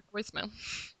voicemail.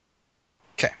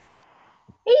 Hey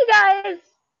you guys!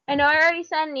 I know I already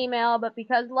sent an email, but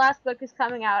because the last book is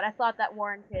coming out, I thought that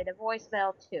warranted a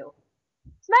voicemail too.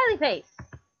 Smiley face!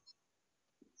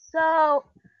 So,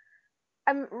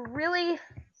 I'm really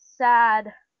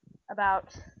sad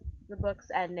about the book's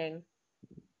ending.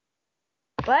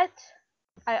 But,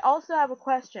 I also have a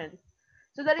question.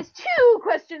 So that is 2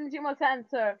 questions you must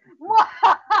answer!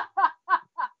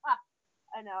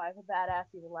 I know, I have a badass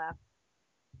evil laugh.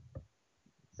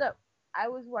 So, I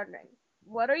was wondering,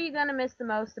 what are you gonna miss the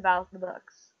most about the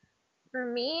books? For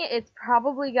me, it's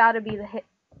probably got to be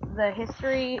the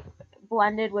history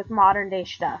blended with modern day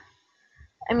stuff.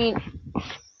 I mean,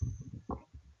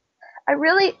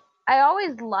 I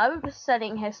always loved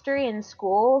studying history in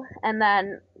school, and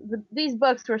then these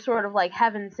books were sort of like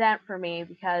heaven sent for me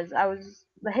because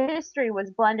the history was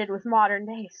blended with modern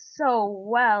day so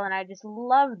well, and I just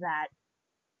love that.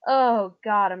 Oh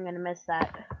God, I'm gonna miss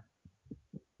that.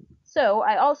 So,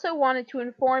 I also wanted to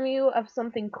inform you of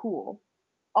something cool.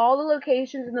 All the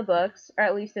locations in the books, or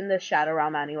at least in this Shadow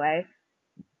Realm anyway,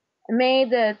 made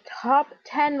the top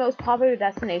 10 most popular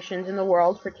destinations in the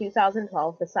world for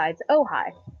 2012 besides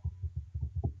Ojai.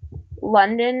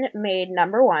 London made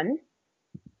number 1,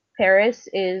 Paris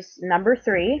is number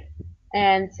 3,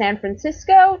 and San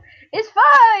Francisco is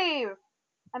 5!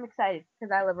 I'm excited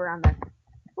because I live around there.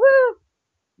 Woo!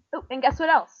 Oh, and guess what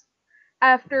else?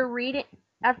 After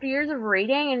years of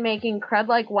reading and making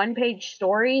crud-like one-page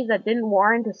stories that didn't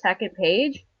warrant a second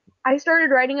page, I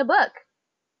started writing a book.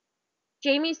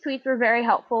 Jamie's tweets were very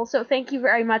helpful, so thank you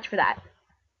very much for that.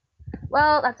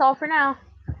 Well, that's all for now.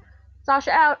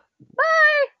 Sasha out.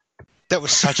 Bye! That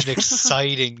was such an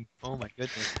exciting. Oh my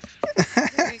goodness.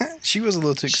 She was a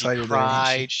little too She excited there. wasn't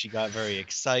cried. She got very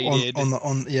excited.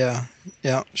 Yeah.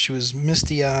 She was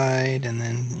misty eyed, and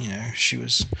then she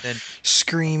was Then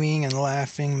screaming and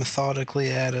laughing methodically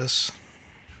at us.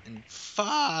 and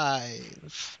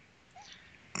 5.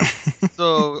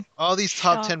 So all these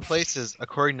top 10 places,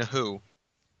 according to who?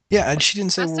 Yeah, and she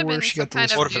didn't say Must have where been she some got the kind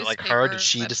list. of What if it like her? Did newspaper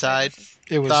she website or decide?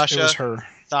 something. It was Sasha? her.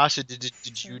 Sasha,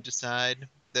 did you decide?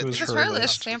 It was If it's her her list.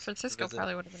 list, San Francisco Visit?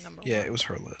 probably would have been number Yeah, one. it was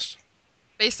her list.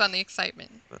 Based on the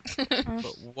excitement.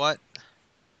 But what?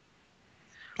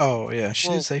 Oh yeah, she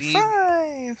Well, did say we-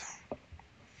 5.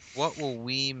 What will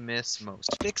we miss most?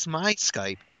 Fix my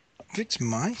Skype. Fix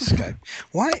my Skype.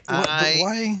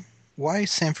 Why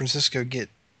San Francisco get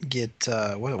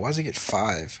why does it get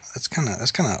 5? That's kind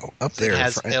of up there. It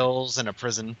has hills and a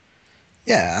prison.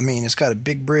 Yeah, I mean, it's got a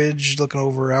big bridge looking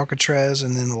over Alcatraz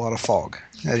and then a lot of fog.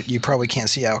 You probably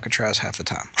can't see Alcatraz half the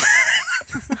time.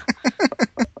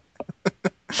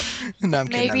 No, I'm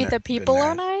kidding. Maybe the people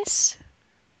are nice?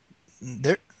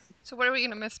 So what are we going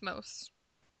to miss most?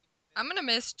 I'm going to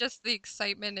miss just the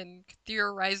excitement and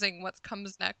theorizing what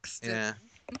comes next. Yeah.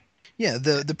 Yeah,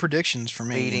 the predictions for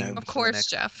me. Waiting. You know, Of For the course, next-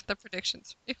 Jeff, the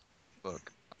predictions.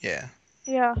 Book. yeah,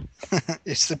 Yeah.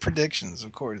 it's the predictions.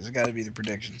 Of course, it's got to be the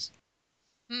predictions.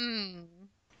 Hmm.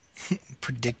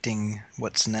 Predicting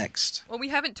what's next. Well, we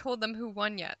haven't told them who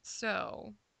won yet,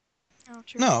 so Oh,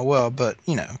 true. No, well, but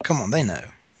you know, come on, they know.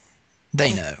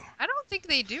 They know. I don't think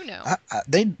they do know.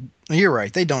 They. You're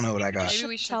right. They don't know what I got. Maybe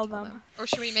we should Tell tell them. them. Or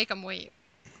should we make them wait?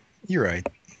 You're right.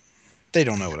 They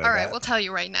don't know what I All right, got. we'll tell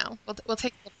you right now. We'll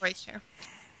take a little break here.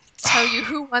 Tell you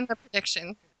who won the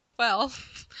prediction. Well,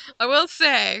 I will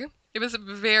say it was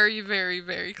very, very,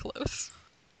 very close.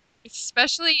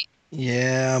 Especially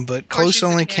Yeah, but horseshoes close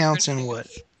and only hand counts in what?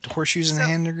 grenades. Horseshoes and So-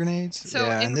 hand grenades? So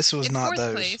Yeah, in, and this was in not fourth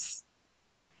those. place,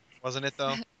 Wasn't it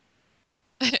though?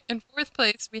 in fourth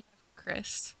place we have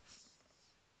Chris.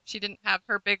 She didn't have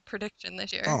her big prediction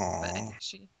this year, but I Aw. think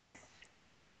she.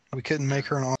 We couldn't make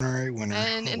her an honorary winner.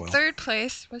 And Oh, in well. third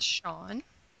place was Sean.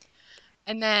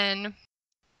 And then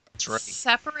That's right.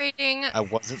 separating I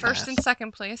wasn't first math. and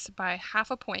second place by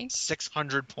half a point.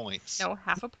 600 points. No,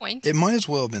 half a point. It might as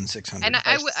well have been 600. And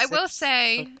I will six-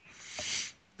 say,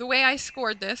 the way I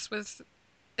scored this was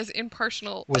as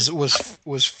impartial.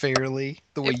 was fairly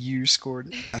the way It- you scored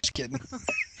it. I'm just kidding.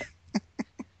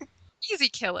 Easy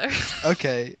killer.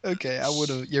 Okay, I would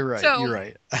have. You're right. So- You're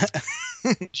right.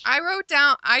 I wrote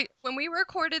down when we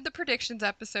recorded the predictions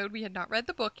episode, we had not read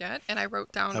the book yet, and I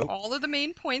wrote down Nope. all of the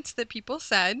main points that people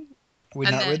said. We'd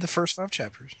And not then- read the first 5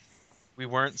 chapters. We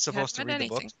weren't supposed to read read the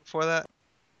anything. books before that.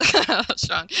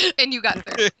 Sean, and you got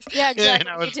third. Yeah, exactly. And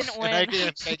I was, You didn't and I win. gave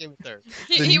it third.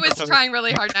 He, Then he you was clearly- trying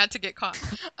really hard not to get caught.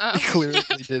 He clearly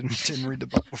didn't read the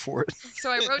book before it.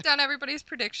 So I wrote down everybody's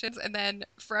predictions, and then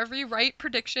for every right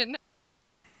prediction,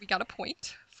 we got a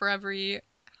point. For every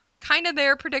kind of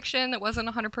there prediction that wasn't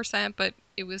 100%, but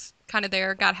it was kind of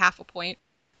there, got half a point.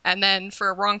 And then for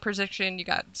a wrong prediction, you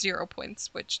got 0 points,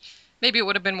 which maybe it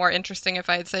would have been more interesting if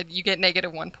I had said you get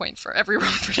 -1 point for every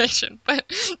wrong prediction.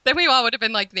 But then we all would have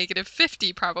been like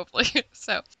 -50 probably.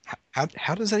 So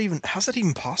How does that even? How's that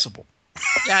even possible?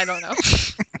 yeah, I don't know.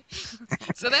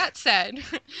 So that said,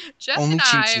 Jeff Only and I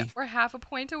Chi-Chi. were half a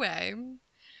point away,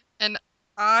 and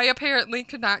I apparently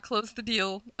could not close the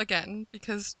deal again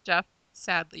because Jeff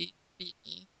sadly beat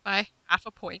me by half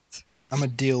a point. I'm a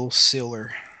deal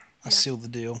sealer. I Yeah. sealed the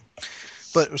deal.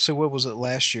 But so what was it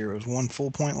last year? It was 1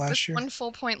 full point last Just year. 1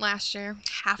 full point last year,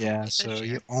 half a Yeah, point so this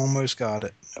year, you almost got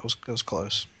it. It was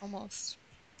close. almost.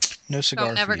 No So cigar.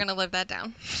 I'm never for you. gonna live that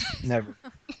down. Never.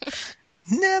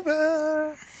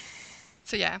 Never.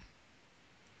 So yeah,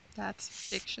 that's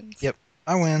predictions. Yep.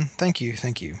 I win. Thank you for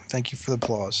the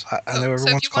applause. I know So if everyone's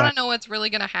you want clapping. to know what's really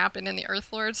gonna happen in the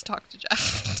Earth Lords, talk to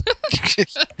Jeff.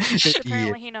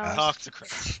 Apparently he knows. Talk to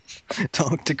Chris.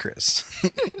 Talk to Chris.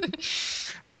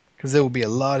 Because there will be a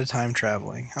lot of time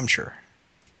traveling, I'm sure.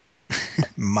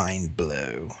 Mind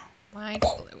blow. Mind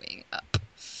blowing up.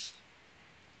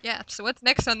 Yeah. So what's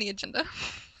next on the agenda?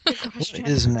 Good What question.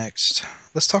 is next?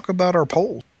 Let's talk about our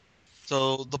poll.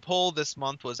 So the poll this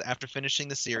month was after finishing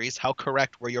the series, how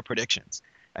correct were your predictions?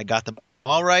 I got them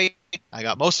all right. I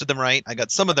got most of them right. I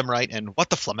got some of them right. And what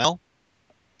the flamel?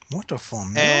 What the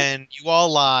fun? And you all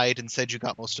lied and said you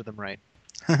got most of them right.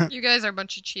 You guys are a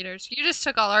bunch of cheaters. You just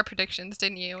took all our predictions,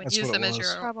 didn't you, and That's used what it them as was.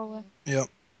 your own. Probably. Yep.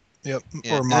 Yeah. Or And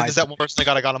then my. there's that one person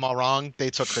I got them all wrong. They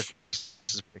took Chris's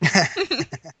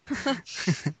prediction.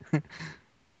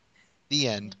 The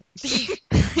end.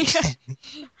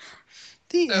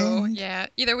 The So end. yeah,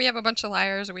 either we have a bunch of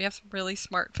liars or we have some really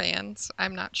smart fans.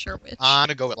 I'm not sure which. I'm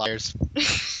gonna go with liars.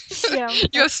 Yeah.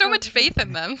 You have so much faith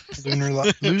in them.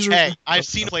 Loser. Hey, I've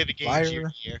seen him play the game Liar. year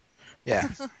to year. Yeah.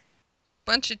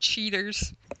 Bunch of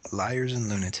cheaters. Liars and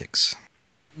lunatics.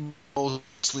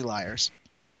 Mostly liars.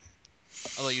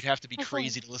 Although you'd have to be Okay.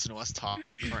 crazy to listen to us talk.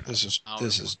 for an This hour.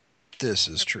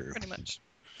 is true. Pretty much.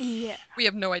 Yeah. We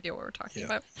have no idea what we're talking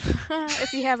Yeah. about.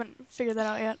 If you haven't figured that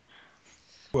out yet.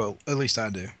 Well, at least I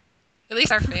do. At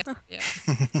least our fans. Yeah.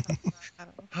 I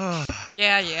don't know.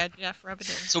 Yeah, Jeff, rub it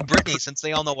in. So Brittany, since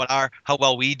they all know how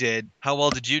well we did, how well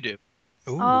did you do?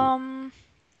 Ooh.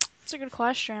 That's a good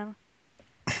question.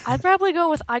 I'd probably go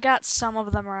with I got some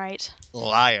of them right.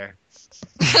 Liar.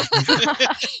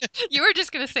 You were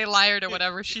just gonna say liar to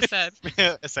whatever she said.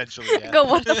 Essentially, yeah.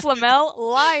 Go with the flamel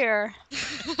liar.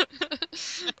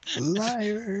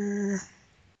 Liar.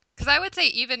 Because I would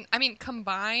say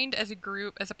combined as a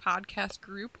group, as a podcast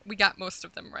group, we got most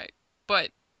of them right. But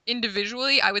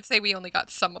individually, I would say we only got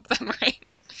some of them right.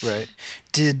 Right.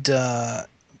 Did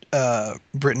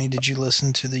Brittany? Did you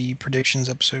listen to the predictions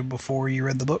episode before you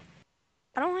read the book?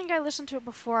 I don't think I listened to it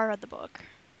before I read the book.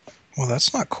 Well,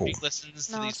 that's not cool. He listens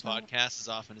to No, these it's not. podcasts as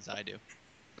often as I do.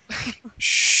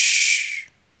 Shh.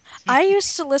 I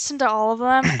used to listen to all of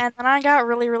them, and then I got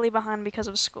really, really behind because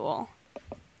of school,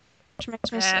 which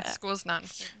makes me sad. School's not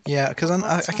important. Yeah, because Well,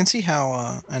 I that's can not- see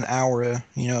how an hour,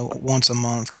 once a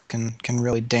month can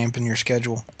really dampen your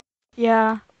schedule.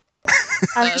 Yeah,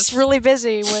 I'm Does. just really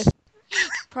busy with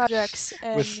projects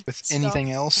and With stuff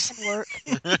anything else. and work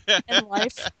and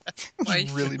life.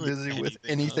 Wife. Really busy with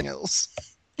anything else.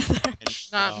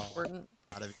 Not important.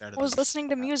 I was listening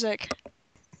to music.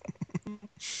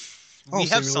 We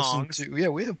have so we listen songs. we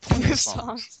have plenty of With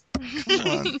songs. songs. Come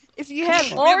on. If you had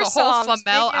We more have a whole songs, maybe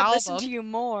Flamel I'd listen album. to you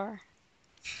more.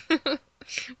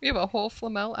 We have a whole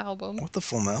Flamel album, What the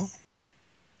Flamel?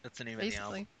 That's the name of the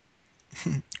album.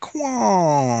 basically.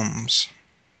 Qualms.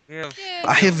 We have,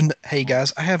 Yeah. Hey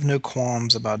guys, I have no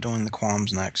qualms about doing the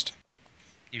qualms next.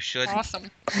 You should, Awesome.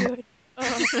 Dude.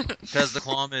 because the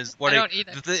qualm is I don't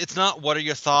either. It's not what are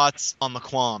your thoughts on the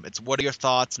qualm. It's what are your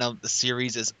thoughts now that the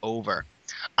series is over.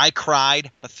 I cried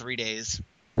for 3 days.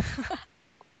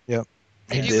 Yep.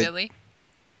 Did He you did. really?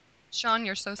 Sean,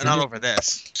 you're so And not sweet. over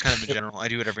this. Just kind of in general. I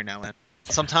do it every now and then.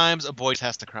 Sometimes a boy just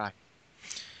has to cry.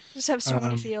 Just have so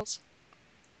many Um, feels.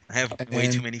 I have way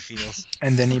And- too many feels.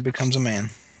 And then he becomes a man.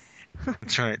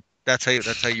 That's right. That's how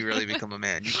you really become a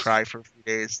man. You cry for a few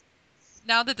days.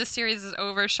 Now that the series is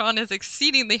over, Sean is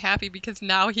exceedingly happy because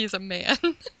now he's a man.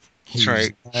 He's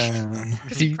right. a man.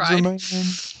 'Cause he He's a cried. man.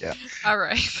 Yeah. All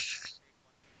right.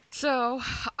 So,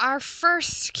 our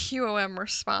first QOM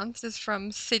response is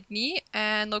from Sydney,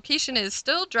 and location is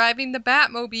still driving the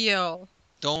Batmobile.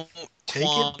 Don't Take it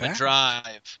qualm back. and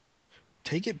drive.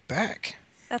 Take it back.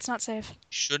 That's not safe. You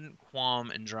shouldn't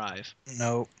qualm and drive.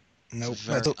 Nope.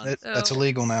 very That's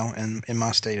illegal now in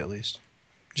my state at least.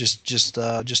 Just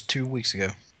 2 weeks ago.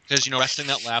 Because, resting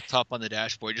that laptop on the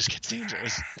dashboard just gets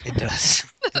dangerous. It does.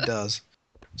 It does.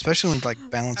 Especially when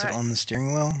balance it Alright. on the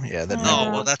steering wheel. Yeah, that Oh, never No,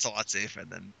 Yeah. well, that's a lot safer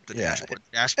than the Yeah. dashboard.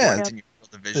 Dashboard's Yeah. in your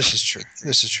field of vision. This is true.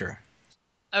 This is true.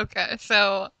 Okay,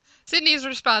 so Sydney's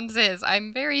response is,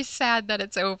 I'm very sad that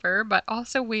it's over, but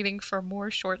also waiting for more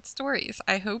short stories.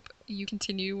 I hope you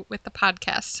continue with the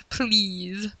podcast,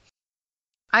 please.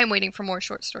 I'm waiting for more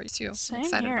short stories too. Same I'm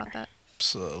excited here. about that.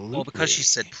 Absolutely. Well, because she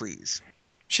said please.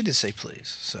 She did say please,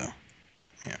 so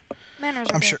Manners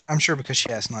are I'm good. sure because she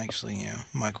asked nicely,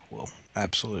 Michael will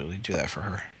absolutely do that for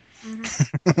her.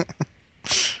 Mhm.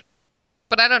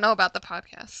 But I don't know about the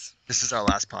podcast. This is our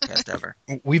last podcast ever.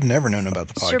 We've never known about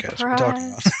the podcast. We're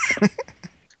talking about.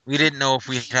 We didn't know if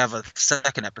we'd have a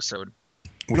second episode,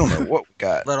 We don't know what we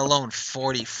got. let alone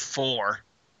 44.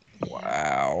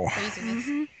 Wow. Craziness.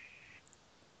 Mhm.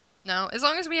 No, as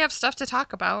long as we have stuff to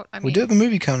talk about. I mean, We do have a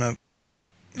movie coming up,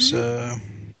 Mhm.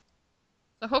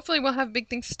 so hopefully we'll have big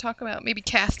things to talk about. Maybe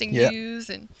casting Yeah. news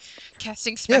and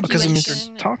casting yeah, because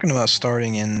speculation. they're talking about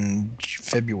starting in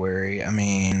February.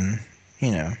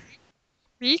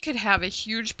 We could have a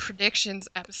huge predictions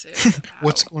episode about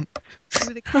What's going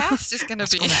who the cast is going to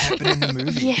what's be. going to happen in the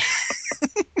movie? Yeah.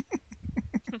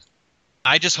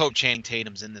 I just hope Channing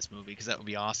Tatum's in this movie because that would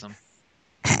be awesome.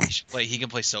 He can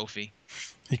play Sophie.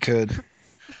 He could.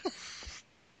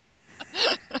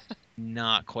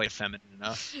 Not quite feminine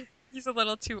enough. He's a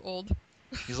little too old.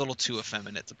 He's a little too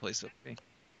effeminate to play Sophie.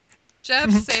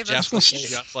 Jeff, save us. Just gonna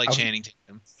say- like I was- Channing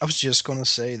Tatum. I was just going to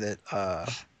say that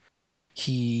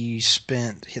he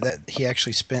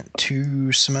actually spent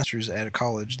 2 semesters at a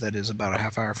college that is about a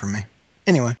half hour from me.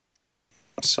 Anyway,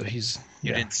 so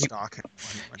You didn't stalk him.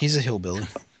 he's a hillbilly.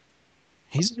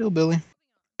 He's a hillbilly.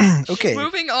 Okay,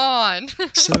 Moving on.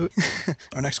 so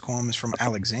our next column is from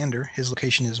Alexander. His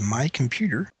location is my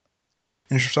computer.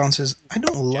 And his response is, I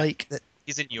don't like that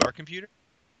He's in your computer?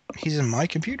 he's in my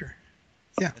computer.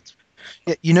 Yeah. That's-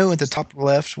 Yeah, at the top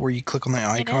left where you click on the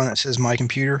icon that says my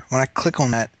computer, when I click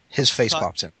on that, his face Thought-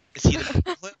 pops in. Is he the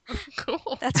paperclip?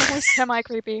 Cool. That's only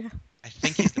semi-creepy. I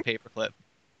think he's the paperclip.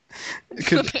 It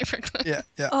could, Paperclip.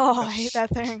 yeah. Oh, I hate that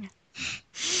thing.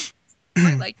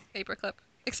 I like paperclip.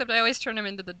 Except I always turn him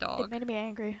into the It dog. made me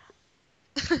angry.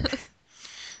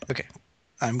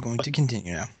 I'm going to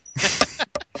continue now.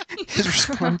 His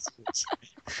response is,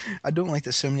 I don't like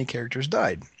that so many characters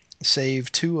died,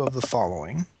 save 2 of the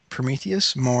following: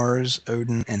 Prometheus, Mars,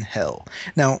 Odin, and Hel.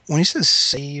 Now, when he says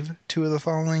save 2 of the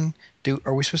following,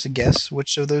 are we supposed to guess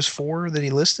which of those 4 that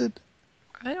he listed?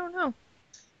 I don't know.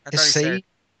 I Is thought he said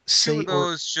say 2 of or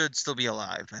those should still be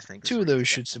alive, I think. is 2 what of he those said.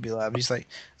 should still be alive. He's like,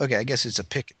 okay, I guess it's a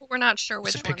pick. We're not sure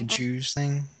It's which a pick one. and choose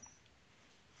thing.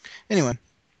 Anyway,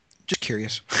 just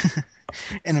curious.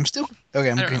 And I'm still okay.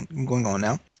 I'm going on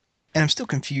now, and I'm still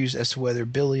confused as to whether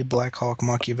Billy, Blackhawk,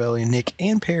 Machiavelli, Nick,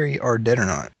 and Perry are dead or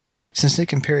not. Since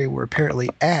Nick and Perry were apparently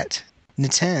at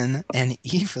Niten and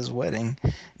Aoife's wedding,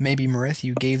 maybe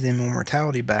Maurizio gave them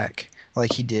immortality back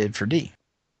like he did for D.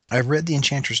 I've read The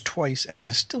Enchantress twice, and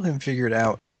I still haven't figured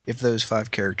out if those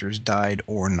 5 characters died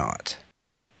or not.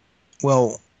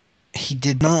 Well, he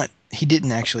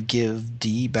didn't actually give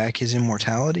D back his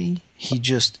immortality. He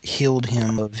just healed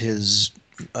him of his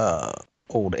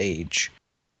old age.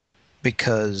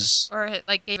 Because Or it,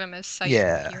 like, gave him his sight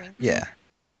and hearing. yeah.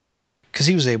 Because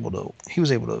he was able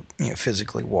to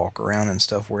physically walk around and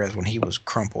stuff, whereas when he was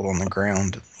crumpled on the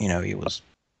ground, he was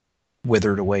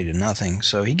withered away to nothing.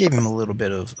 So he gave him a little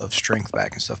bit of strength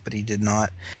back and stuff, but he didn't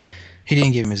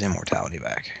give him his immortality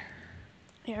back.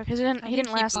 Yeah, because I he think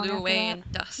didn't last long blew after away that. in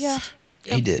dust. Yeah.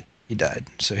 He did. He died.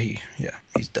 So he's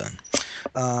done.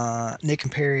 Nick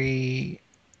and Perry,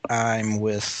 I'm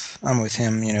with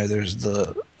him. There's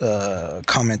the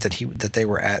comment that they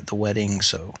were at the wedding,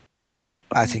 so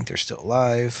I think they're still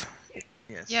alive.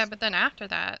 Yes. Yeah, but then after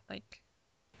that, like,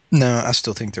 No, I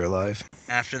still think they're alive.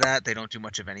 After that, they don't do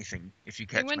much of anything. If you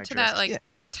they catch went my to drift. that, like, Yeah.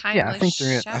 timeless Yeah, I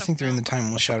think they're in the shadow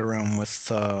timeless shadow realm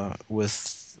with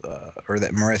or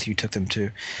that Marathon took them to.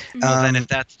 Well, then if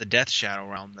that's the Death Shadow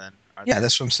realm, then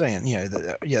that's what I'm saying.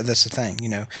 That's the thing.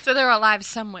 film. So they're alive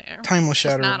somewhere. Timeless Just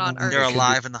shadow not on realm. Earth. they're It could be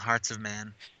alive in the hearts of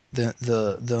man.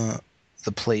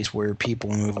 the place where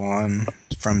people move on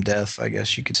from death, I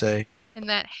guess you could say. In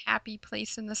that happy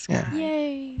place in the sky. Yeah.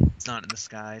 Yay. It's not in the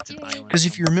sky. It's an Yay. island. Because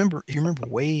if you remember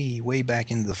way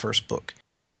back into the first book,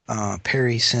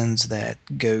 Perry sends that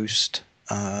ghost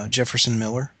Jefferson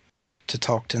Miller to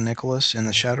talk to Nicholas in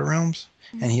the Shadow Realms,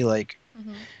 and he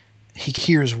he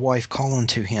hears his wife calling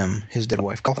to him, his dead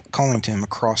wife calling to him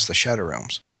across the Shadow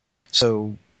Realms.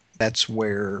 So that's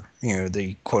where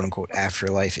the quote unquote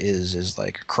afterlife is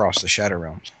like across the Shadow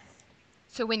Realms.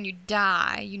 So when you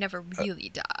die, you never really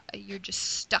die. You're just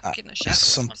stuck in the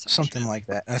shadow realm. Something like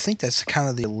that. And I think that's kind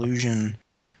of the illusion,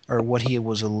 or what he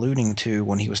was alluding to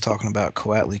when he was talking about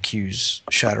Coatlic's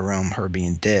Shadow Realm, her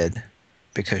being dead,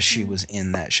 because she was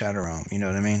in that Shadow Realm. You know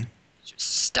what I mean? Just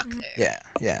stuck there.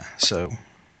 Yeah. So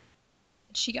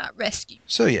She got rescued.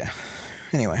 So yeah.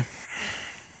 Anyway,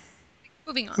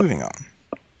 Moving on.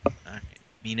 Okay.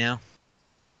 Me now?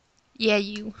 Yeah,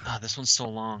 you. Oh, this one's so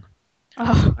long.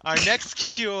 Oh. Our next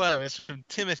QOM is from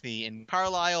Timothy in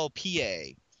Carlisle,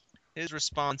 PA. His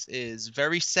response is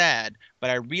very sad, but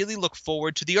I really look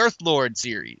forward to the Earthlord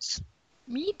series.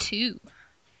 Me too.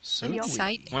 so Maybe I'll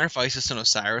Exciting. I wonder if Isis and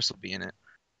Osiris will be in it.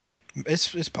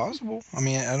 it's possible. I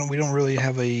mean, we don't really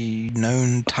have a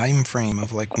known time frame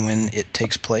of like when it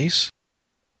takes place.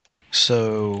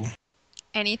 So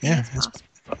Anything is possible.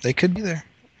 they could be there,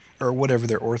 or whatever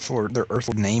their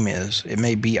Earthlord name is. It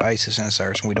may be Isis and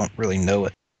Osiris, and we don't really know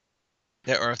it.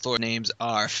 Their Earthlord names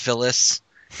are Phyllis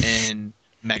and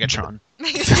Megatron.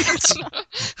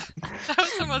 That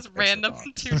was the most random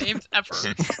 2 names ever.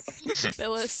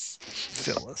 Phyllis.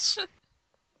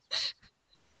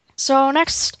 So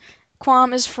next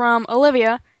qualm is from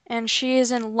Olivia, and she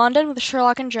is in London with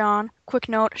Sherlock and John. Quick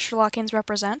note, Sherlockians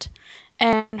represent.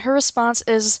 And her response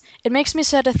is, "It makes me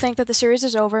sad to think that the series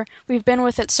is over. We've been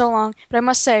with it so long, but I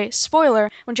must say, spoiler,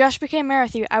 when Josh became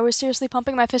Marathon, I was seriously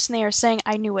pumping my fist in the air saying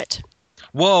I knew it."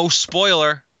 Whoa,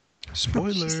 spoiler!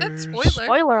 Spoilers. She said spoiler.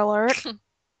 Spoiler alert.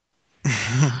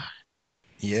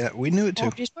 Yeah, we knew it too.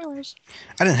 OG spoilers.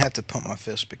 I didn't have to pump my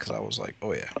fist because I was like,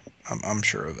 oh yeah, I'm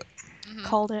sure of it. Mhm.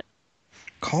 Called it.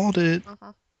 Called it.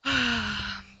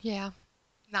 Yeah,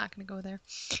 not gonna go there.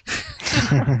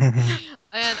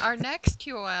 And our next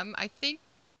QOM, I think,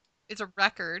 is a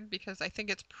record because I think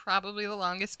it's probably the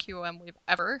longest QOM we've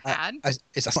ever had.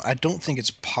 I don't think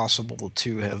it's possible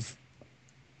to have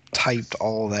typed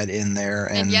all that in there,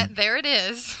 and yet there it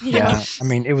is. Yeah, I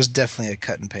mean, it was definitely a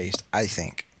cut and paste, I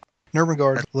think.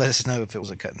 Nurmagard, let us know if it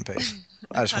was a cut and paste.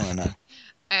 I just want to know.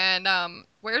 And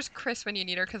where's Chris when you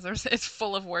need her? Because it's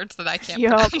full of words that I can't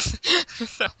Yup. pronounce.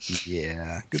 So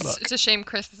Yeah, good luck. it's a shame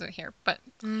Chris isn't here. But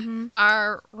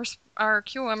our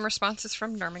QOM response is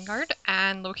from Nurmagard,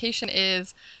 and location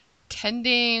is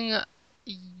Tending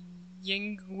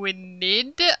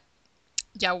Yingwinid.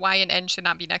 Yeah, Y and N should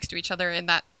not be next to each other in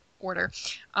that order.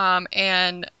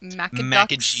 And Mac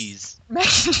and cheese. Mac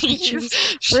and cheese.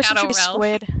 First Shadow it should be Realm.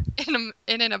 squid.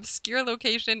 In an obscure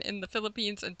location in the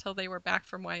Philippines until they were back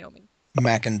from Wyoming.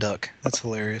 Mac and duck. That's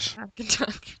hilarious. Mac and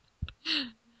duck.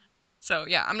 So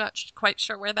yeah, I'm not quite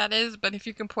sure where that is, but if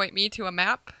you can point me to a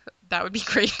map, that would be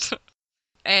great.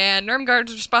 And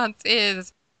Nurmgard's response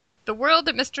is, "The world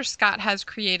that Mr. Scott has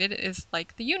created is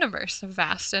like the universe,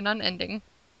 vast and unending.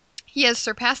 He has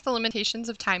surpassed the limitations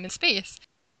of time and space.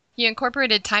 He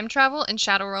incorporated time travel and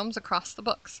shadow realms across the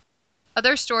books.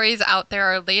 Other stories out there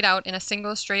are laid out in a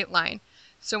single straight line.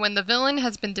 So when the villain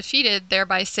has been defeated,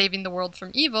 thereby saving the world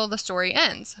from evil, the story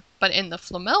ends. But in the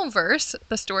Flamel-verse,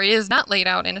 the story is not laid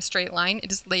out in a straight line,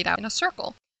 it is laid out in a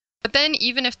circle. But then,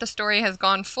 even if the story has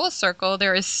gone full circle,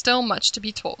 there is still much to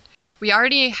be told. We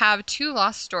already have 2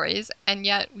 lost stories, and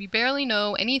yet we barely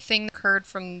know anything that occurred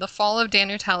from the fall of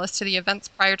Daniel Talus to the events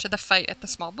prior to the fight at the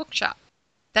small bookshop.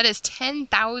 That is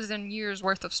 10,000 years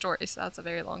worth of stories. That's a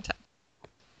very long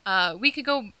time. We could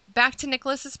go back to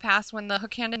Nicholas's past when the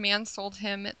hook-handed man sold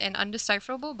him an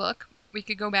undecipherable book. We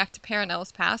could go back to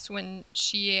Perenelle's past when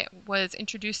she was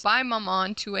introduced by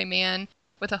Maman to a man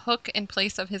with a hook in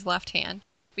place of his left hand.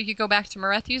 We could go back to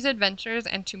Marethew's adventures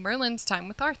and to Merlin's time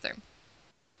with Arthur.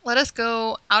 Let us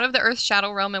go out of the Earth's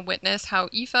shadow realm and witness how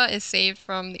Aoife is saved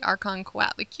from the Archon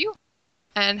Coatlicue,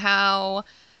 and how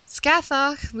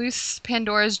Scathach loose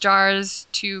Pandora's jars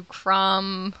to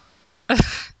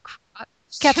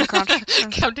Captain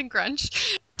Crunch. Captain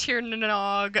Crunch,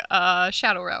 Tirnanog,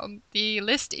 Shadow Realm. The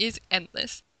list is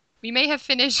endless. We may have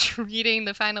finished reading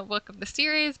the final book of the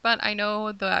series, but I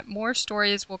know that more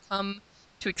stories will come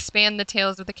to expand the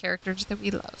tales of the characters that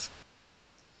we love.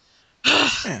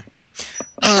 Yeah.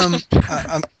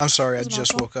 I'm sorry. I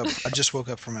just woke up. I just woke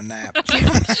up from a nap.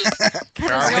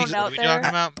 Where are we? Zoned What out are we there. talking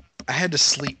about? I had to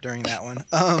sleep during that one.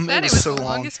 That It was so the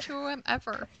long. longest QOM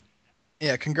ever.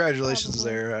 Yeah, congratulations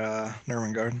Probably. there,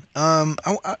 Nermangard.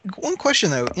 One question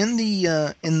though, in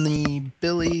the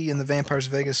Billy and the Vampires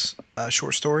of Vegas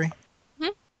short story,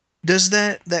 does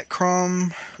that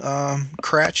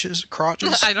crotches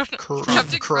I don't know.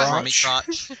 Captain Crummy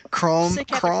crotch crotch. Say Captain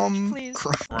Crunch, please.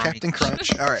 Captain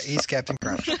Crunch? All right, he's Captain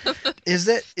Crunch.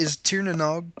 Is Tir na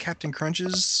Nog Captain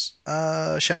Crunch's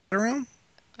Shadow Realm?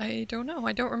 I don't know.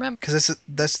 I don't remember. Because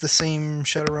that's the same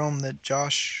Shadow Realm that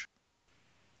Josh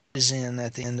is in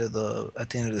at the end of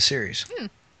the series.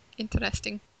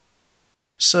 Interesting.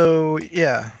 So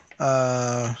yeah,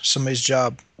 somebody's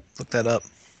job. Look that up.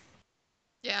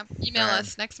 Yeah, email Alright.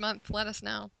 us next month. Let us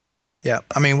know. Yeah,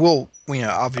 I mean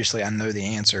obviously I know the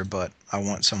answer, but I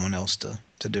want someone else to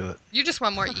do it. You just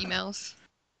want more emails.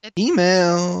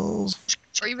 Emails.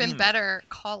 Or even better,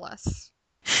 call us.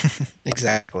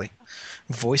 Exactly.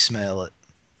 Voicemail it.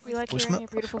 We like Voicemail- hearing your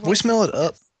beautiful voice. Voicemail it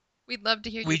up. We'd love to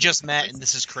hear We your just beautiful met and voices.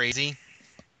 this is crazy,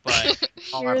 but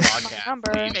on our Here's my podcast.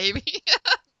 number. Maybe.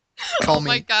 Call Oh me.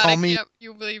 my god, Call I me. can't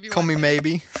you believe you Call went me there.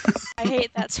 maybe. I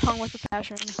hate that song with a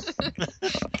passion.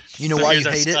 You know So why here's you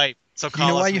our hate it? Skype. So You know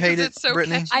call why us you when- hate Because it, it's so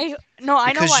Brittany? catchy. I know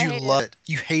Because why I you hate love it. it.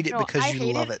 You hate it No, because I you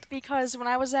hate love it it. because when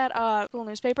I was at school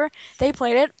newspaper, they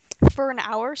played it for an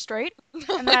hour straight,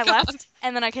 Oh and my then I God. left,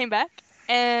 and then I came back,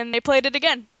 and they played it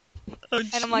again, Oh,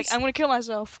 and I'm like, jeez. I'm gonna kill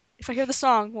myself if I hear the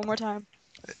song one more time.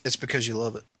 It's because you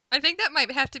love it. I think that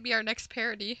might have to be our next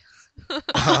parody.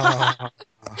 That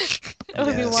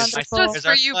would be Yes. wonderful. Just Here's for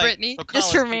our you, Skype. Brittany. So call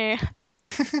Just us, for please.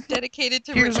 me. Dedicated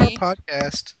to Here's our Brittany.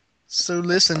 podcast. So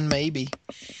listen, maybe.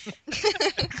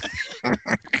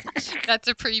 That's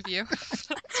a preview.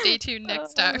 Stay tuned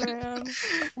next Oh, time. man.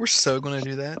 We're so gonna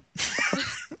do that.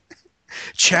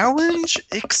 Challenge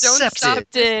Don't accepted. stop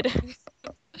Did. listening.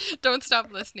 Don't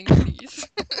stop listening, please.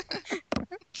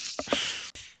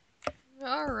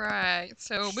 All right.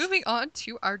 So moving on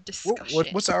to our discussion.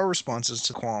 What's our responses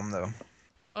to Qualm though?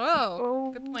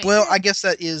 Oh, good Oh. point. Well, I guess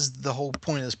that is the whole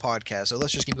point of this podcast. So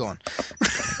let's just keep going.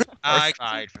 I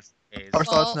cried for 6 days. Our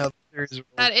thoughts Well, now. There's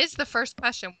that is the first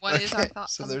question. What is our Okay,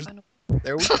 thoughts so on the there's- final?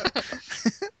 There we go.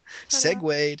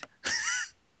 Segued.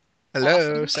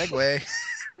 Hello, Awesome. segue.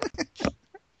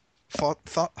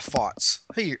 Thoughts.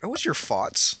 Hey, what's your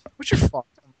thoughts? What's your thoughts?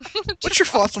 What's your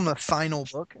thoughts on the final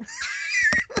book?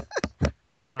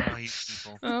 Oh, you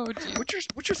people. Oh, geez.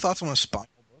 What's your thoughts on the final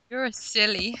book? You're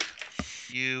silly.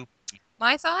 You.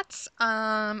 My thoughts?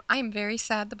 I'm very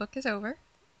sad the book is over.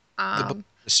 The book,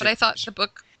 But I thought the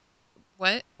book.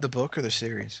 What? the book or the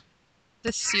series?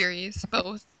 The series,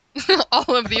 both.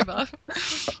 All of the above.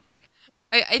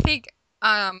 I think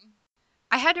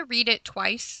I had to read it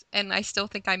twice, and I still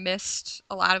think I missed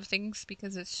a lot of things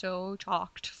because it's so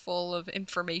chocked full of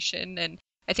information. And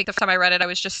I think the first time I read it, I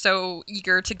was just so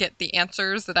eager to get the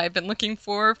answers that I've been looking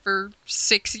for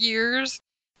 6 years.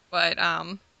 But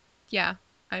yeah,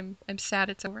 I'm sad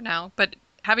it's over now. But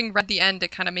having read the end,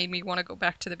 it kind of made me want to go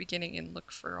back to the beginning and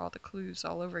look for all the clues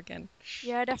all over again.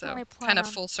 Yeah, I definitely So kind of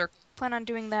plan full circle. on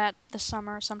doing that this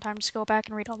summer sometime. Just go back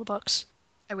and read all the books.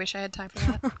 I wish I had time for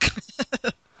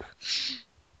that.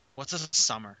 What's a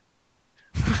summer?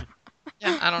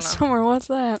 Yeah, I don't know. Summer, what's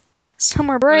that?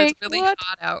 Summer When break. it's really what?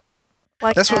 hot out.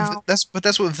 Like That's now. what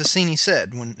Vicini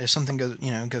said. When if something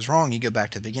goes wrong, you go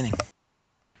back to the beginning.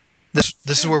 This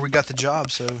is where we got the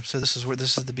job. So this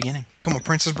is the beginning. Come on,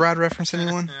 Princess Bride reference.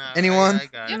 Anyone? Anyone? I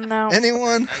got Yeah. No.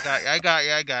 Anyone? I got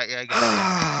you.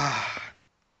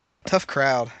 Tough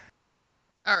crowd.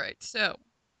 All right, so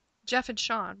Jeff and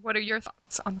Sean, what are your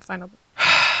thoughts on the final book?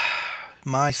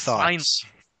 My thoughts.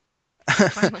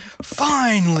 Finally.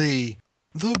 Finally,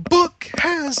 the book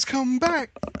has come back.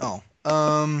 Oh,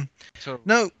 To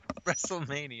no,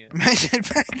 WrestleMania. make it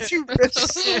back to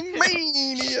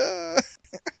WrestleMania.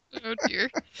 Oh dear.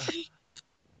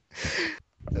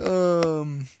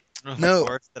 Of No.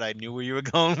 course, that I knew where you were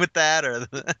going with that, or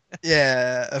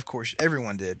Yeah, of course,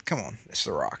 everyone did. Come on, it's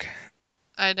The Rock.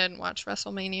 I didn't watch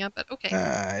WrestleMania, but okay.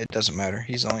 It doesn't matter.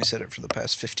 He's only said it for the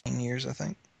past 15 years, I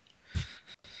think.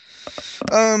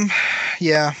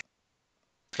 Yeah,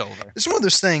 it's over. it's one of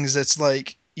those things that's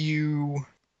like you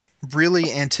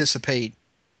really anticipate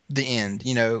the end,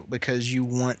 because you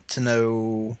want to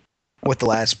know what the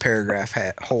last paragraph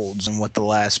holds and what the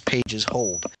last pages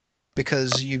hold,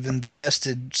 because you've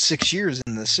invested 6 years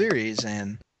in the series,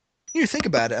 and you think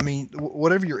about it. I mean,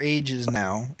 whatever your age is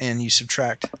now, and you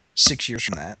subtract 6 years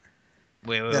from that,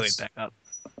 Wait, that's back up.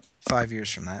 5 years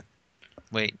from that.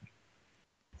 Wait.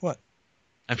 What?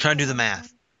 I'm trying to do the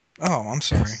math. Oh, I'm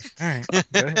sorry. All right,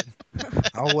 go ahead.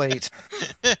 I'll wait.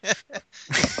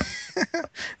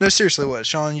 No, seriously, what?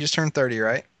 Sean, you just turned 30,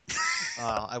 right?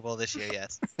 I will this year,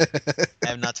 yes. I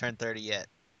have not turned 30 yet.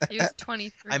 He was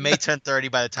 23. I may turn 30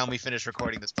 by the time we finish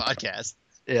recording this podcast.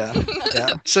 Yeah,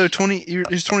 yeah. So 20.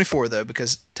 He's 24 though,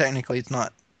 because technically it's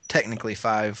not technically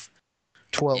 5-12.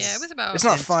 Yeah, it was about. It's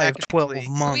not And 5-12 technically-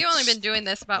 months. We've only been doing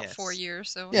this about Yes. 4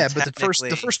 years, so. Yeah, but the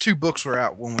Technically- first 2 books were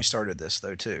out when we started this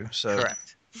though too. So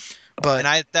Correct. But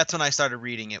And that's when I started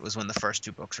reading it, was when the first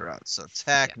 2 books were out. So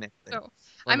technically. So,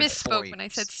 we're I in the misspoke 4 when I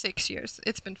years. said 6 years.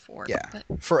 It's been 4. Yeah. But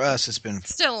for us it's been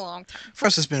still a long time. 4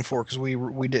 because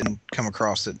we didn't come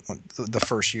across it the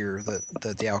first year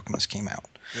that The Alchemist came out.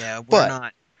 Yeah,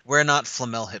 But- we're not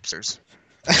Flamel hipsters.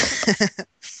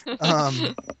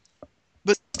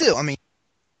 But still, I mean,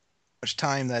 much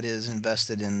time that is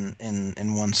invested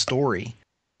in one story,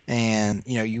 and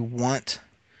you want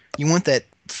that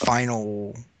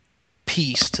final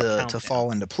piece to Countdown.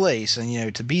 fall into place,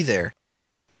 and to be there,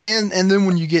 and then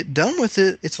when you get done with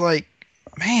it, it's like,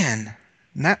 man,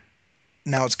 now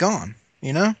it's gone.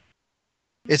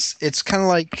 It's kind of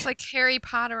like, It's like Harry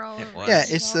Potter all It over. was. yeah,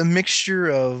 it's a mixture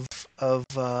of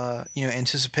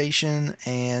anticipation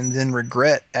and then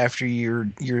regret after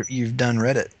you've done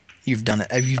read it. You've done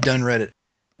read it.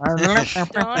 Don't do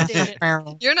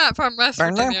it. You're not from West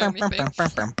Virginia or anything.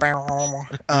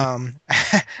 My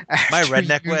After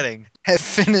redneck you wedding. have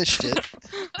finished it.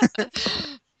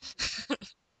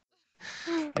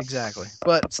 Exactly.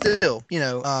 But still,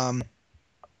 I'm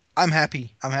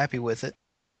happy with it,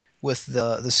 with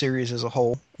the series as a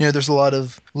whole. There's a lot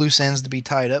of loose ends to be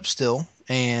tied up still,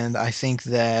 and I think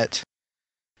that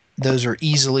those are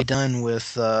easily done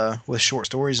with short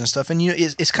stories and stuff. And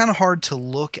it's kind of hard to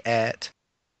look at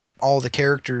all the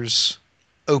characters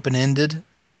open-ended,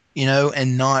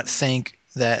 and not think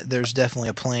that there's definitely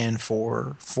a plan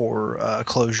for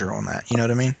closure on that. You know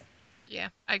what I mean? Yeah,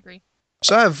 I agree.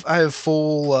 So I have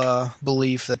full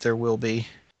belief that there will be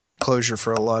closure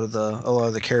for a lot of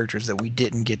the characters that we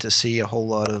didn't get to see a whole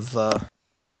lot of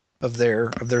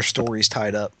their stories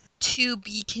tied up. To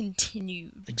be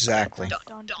continued. Exactly.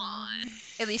 Dun, dun.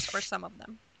 At least for some of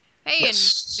them. Hey,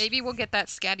 Yes. and maybe we'll get that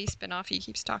Scatty spinoff he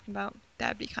keeps talking about.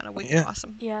 That'd be kind of wicked Yeah.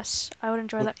 awesome. Yes, I would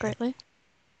enjoy that greatly.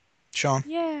 Sean?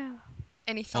 Yeah.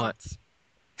 Any thoughts?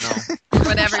 No.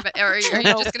 What everybody, or are you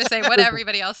just gonna say what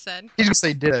everybody else said? He's gonna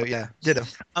say ditto. Yeah, ditto.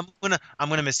 I'm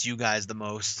gonna miss you guys the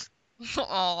most. Aww.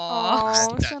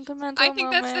 Oh, sentimental I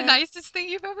think that's the moment. nicest thing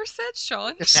you've ever said,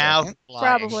 Sean. Yes, Now second.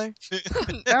 lying. Probably.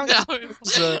 Now Now he's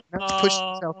pushing us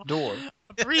out the door.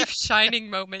 a brief shining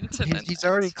moment. And then He's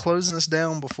already closing us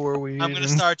down before we. I'm gonna even-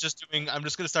 start getting on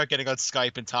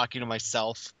Skype and talking to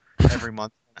myself every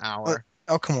month for an hour.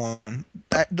 Oh, come on!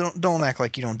 Don't act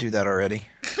like you don't do that already.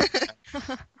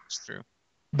 It's true.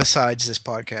 Besides this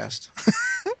podcast,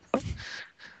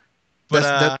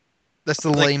 But that's the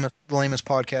like- lamest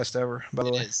podcast ever. By the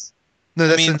it way, is no,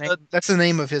 that's mean, that's the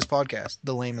name of his podcast,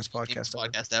 the lamest podcast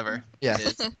podcast ever. ever. Yeah, It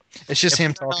is. it's just If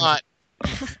him we're talking.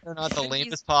 if they're not the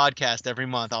lamest podcast every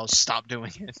month, I'll stop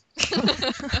doing it.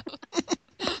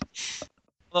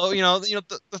 Well,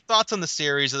 the thoughts on the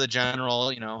series are the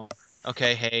general,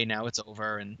 okay, hey, now it's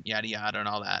over and yada yada and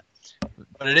all that.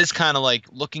 But it is kind of like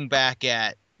looking back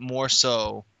at more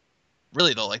so,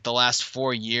 really though, like the last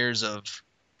 4 years of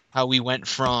how we went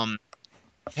from,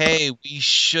 hey, we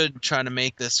should try to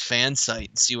make this fan site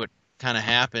and see what kind of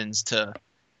happens, to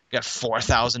We got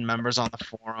 4,000 members on the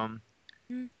forum.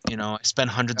 You know, I spend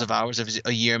hundreds of hours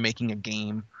a year making a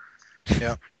game.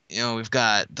 Yep. You know, we've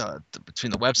got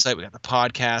between the website, we got the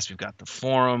podcast, we've got the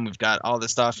forum, we've got all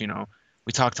this stuff. You know,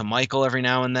 we talk to Michael every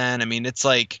now and then. I mean, it's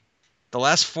like the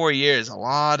last 4 years, a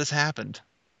lot has happened.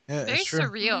 Yeah, Very it's true.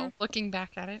 surreal looking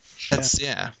back at it.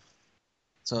 Yeah.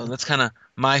 So that's kind of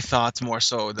my thoughts more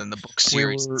so than the book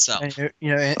series itself.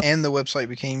 And the website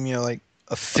became, like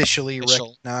officially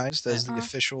Official. recognized as the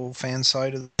official fan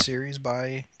site of the series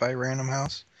by Random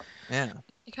House. Yeah.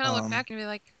 You kind of look back and be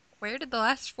like, where did the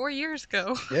last 4 years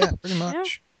go? Yeah, pretty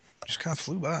much. Just kind of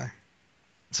flew by.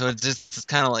 So it's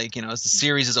kind of like, as the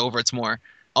series is over, it's more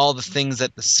all the things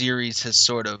that the series has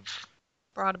sort of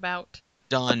brought about,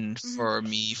 done for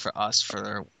me, for us,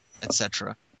 for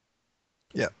etc.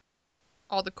 Yeah.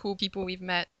 All the cool people we've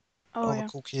met. All the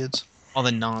cool kids. All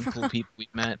the non-cool people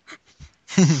we've met.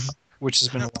 Which has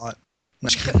been a lot.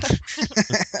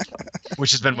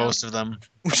 Which has been most of them.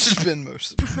 Which has been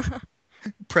most of them.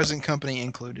 Present company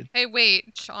included. Hey,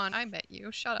 wait, Sean, I met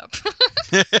you. Shut up.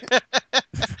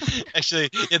 Actually,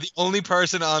 the only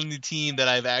person on the team that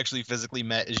I've actually physically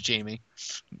met is Jamie.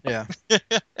 Yeah.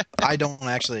 I don't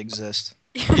actually exist.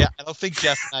 Yeah, I don't think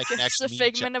Jeff and I can actually meet each other.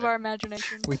 It's a figment of our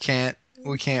imagination. We can't.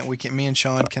 Me and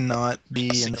Sean cannot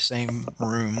be in the same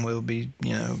room. We'll be,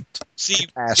 See,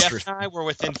 Jeff and I were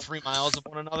within 3 miles of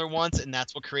one another once, and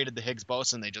that's what created the Higgs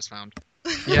boson they just found.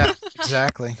 Yeah,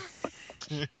 exactly.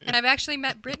 And I've actually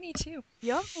met Brittany, too.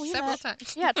 Yeah, several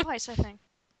times. Yeah, twice, I think.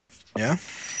 Yeah?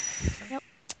 Yep.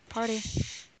 Party.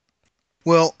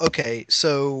 Well, okay,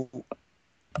 so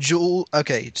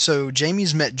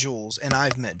Jamie's met Jules, and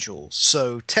I've met Jules.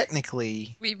 So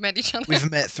technically, we've met each other.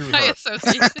 We've met through by her.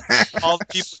 association. All the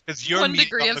people, because you're 1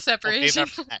 degree of separation.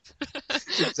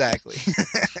 Exactly.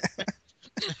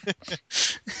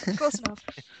 Close enough.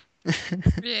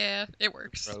 Yeah, it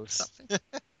works. Gross.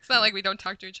 It's not like we don't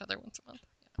talk to each other once a month.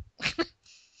 Yeah.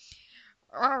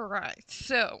 All right.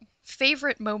 So,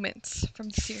 favorite moments from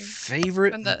the series.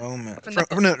 Favorite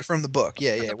moment from the book.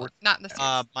 Yeah, yeah. Book, not in the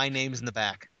series. My name's in the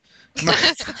back.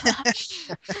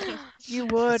 You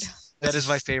would. That is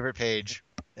my favorite page.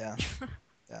 Yeah.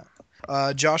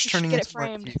 Yeah. Josh turning into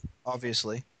framed.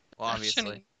 Obviously. Well,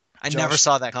 obviously. I never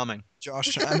saw that coming.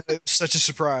 Josh, I know, it was such a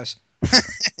surprise.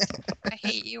 I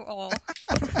hate you all.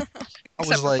 I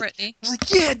was like, Brittany.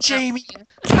 Yeah, Jamie.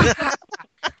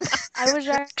 I was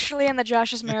actually in the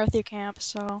Josh's Marathon camp,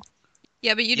 so.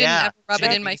 Yeah, but you didn't ever rub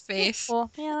it in my face.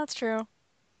 Well, yeah, that's true.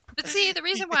 But see, the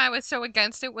reason why I was so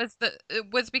against it was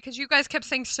because you guys kept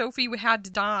saying Sophie had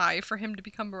to die for him to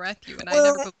become Marethu, and I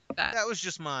never believed that. That was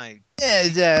just my...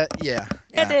 Yeah.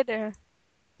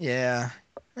 Yeah.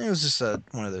 It was just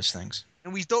one of those things.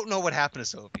 And we don't know what happened to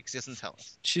Sophie, because she doesn't tell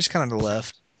us. She's kind of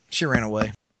left. She ran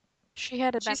away.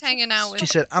 She's hanging out with... She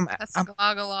said, I'm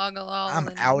outie.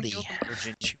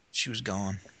 She was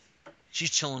gone.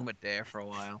 She's chilling with Dare for a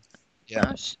while.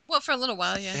 Yeah. Well, for a little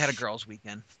while, yeah. They had a girls'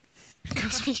 weekend.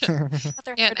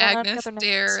 Aunt Agnes,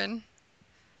 Dare, and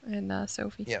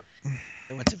Sophie. Yep.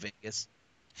 They went to Vegas.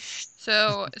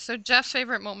 So Jeff's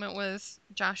favorite moment was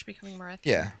Josh becoming Marethu.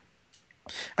 Yeah.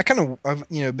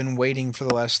 I've been waiting for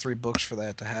the last 3 books for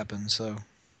that to happen, so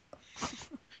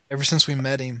ever since we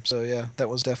met him. So yeah, that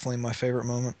was definitely my favorite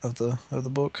moment of the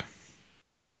book.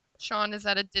 Sean, is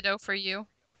that a ditto for you?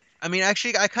 I mean,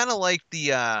 actually, I kind of like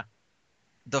the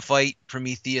fight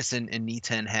Prometheus and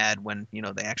Niten had when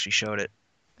they actually showed it.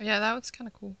 Yeah, that was kind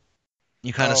of cool.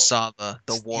 You kind of saw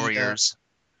the warriors.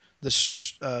 Not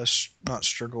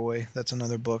Strigoi. That's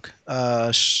another book.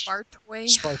 Spartway.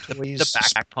 Spartoids. The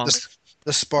backpack punks.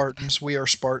 The Spartans. We are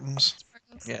Spartans.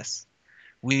 Yes.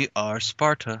 We are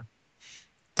Sparta.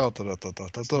 Da, da, da, da,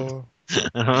 da, da.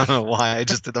 I don't know why I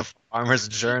just did the farmer's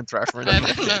insurance reference. I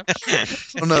don't know.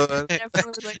 Oh, no.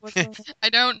 I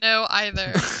don't know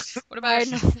either. What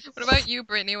about you,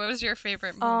 Brittany? What was your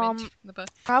favorite moment from the book?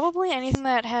 Probably anything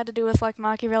that had to do with like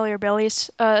Machiavelli or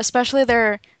Billy's, especially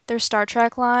their Star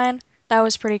Trek line. That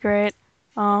was pretty great.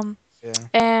 Yeah.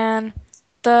 And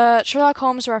the Sherlock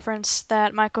Holmes reference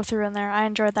that Michael threw in there, I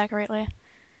enjoyed that greatly.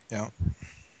 Yeah.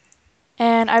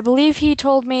 And I believe he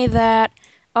told me that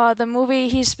the movie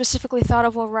he specifically thought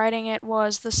of while writing it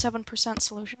was The 7%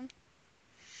 Solution.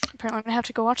 Apparently I'm going to have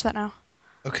to go watch that now.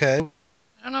 Okay.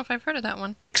 I don't know if I've heard of that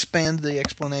one. Expand the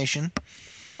explanation.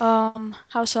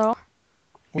 How so? What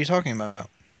are you talking about?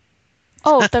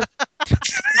 Oh, the...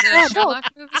 Yeah, no.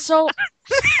 So...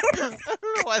 I don't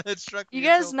know why that struck me. You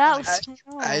guys not...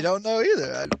 I don't know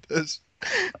either. This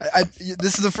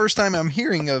is the first time I'm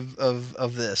hearing of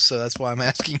this, so that's why I'm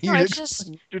asking you. No, it's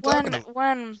just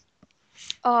when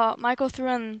Michael threw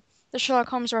in the Sherlock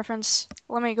Holmes reference.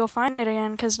 Let me go find it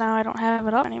again, because now I don't have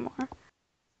it up anymore.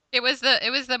 It was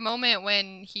the moment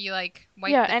when he like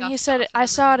wiped Yeah, the and he dust said, off in I the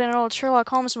saw it room. in an old Sherlock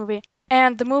Holmes movie.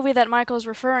 And the movie that Michael's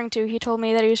referring to, he told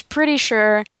me that he was pretty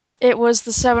sure it was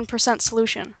the 7%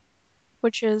 Solution,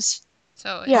 which is,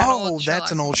 So it's yeah. an Oh, old that's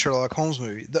Sherlock an old Holmes. Sherlock Holmes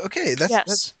movie. Okay,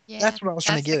 Yes. Yeah, that's what I was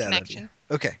trying to that's the get out of you. connection.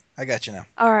 Okay, I got you now.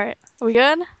 All right. Are we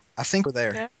good? I think we're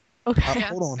there. Yeah. Okay. Yeah,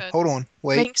 Hold good. on,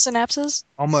 wait. Making synapses?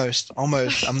 Almost. I'm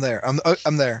there.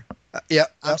 I'm there.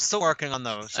 Yep. I'm still working on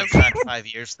the Okay. subtract 5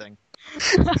 years thing.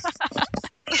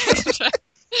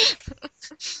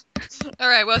 All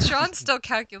right, well, Sean's still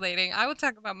calculating. I will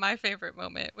talk about my favorite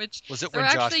moment, which Was it there when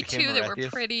were Josh actually became two a that were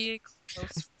Refuge? pretty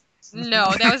close.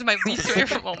 No, that was my least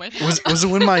favorite moment. Was it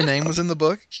when my name was in the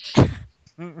book?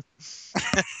 No,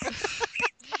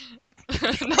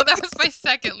 that was my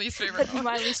second least favorite That'd be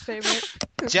moment. my least favorite.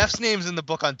 Jeff's name's in the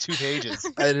book on 2 pages.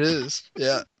 It is.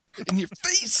 Yeah. In your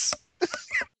face.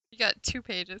 You got 2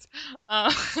 pages.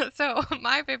 So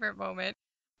my favorite moment,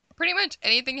 pretty much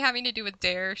anything having to do with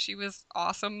Dare. She was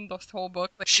awesome this whole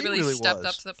book. Like she really stepped up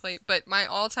was. to the plate. But my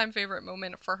all-time favorite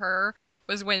moment for her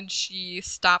was when she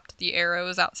stopped the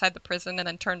arrows outside the prison and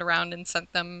then turned around and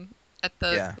sent them at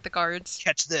the guards.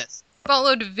 Catch this.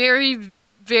 Followed very,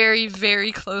 very,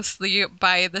 very closely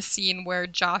by the scene where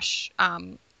Josh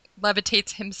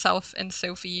levitates himself and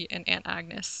Sophie and Aunt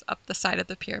Agnes up the side of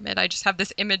the pyramid. I just have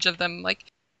this image of them like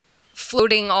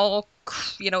floating all,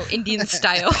 Indian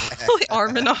style,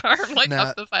 arm in arm, like Nah,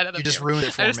 up the side of the You just pyramid. ruined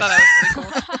it for I me. just thought that was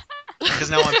really cool.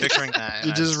 Because now I'm picturing that.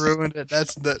 You just ruined it.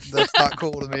 That's not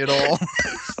cool to me at all.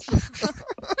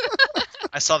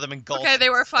 I saw them engulfed. Okay, they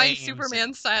were flying flames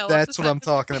Superman style. That's what I'm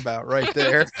talking about right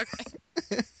there.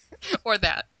 Okay. Or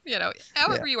that,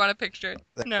 however you want to picture it.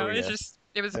 There No, we it's go. just,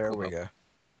 it was a There cool we moment.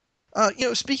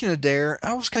 go. Speaking of Dare,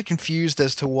 I was kind of confused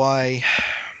as to why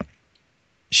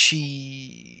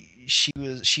she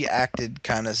acted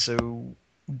kind of so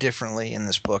differently in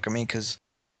this book. I mean, because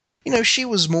she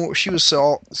was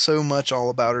so much all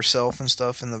about herself and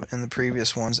stuff in the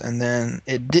previous ones, and then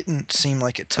it didn't seem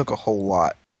like it took a whole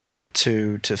lot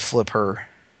to flip her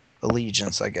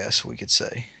allegiance, I guess we could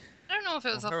say. I don't know if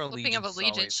it was Well, her a flipping of allegiance is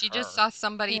allegiance. always She her. just saw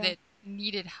somebody Yeah. that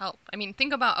needed help. I mean,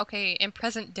 think about, okay, in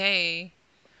present day,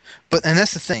 And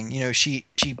that's the thing, she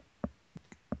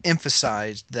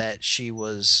emphasized that she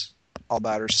was all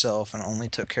about herself and only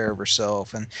took care of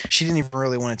herself, and she didn't even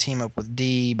really want to team up with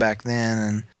Dee back then,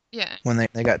 and yeah. when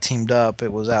they got teamed up,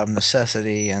 it was out of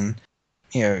necessity, and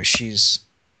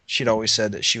she'd always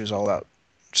said that she was all about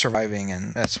surviving,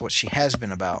 and that's what she has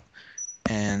been about.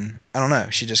 And I don't know,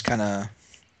 she just kind of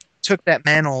took that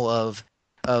mantle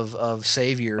of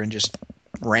savior and just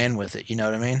ran with it. You know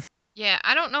what I mean? Yeah,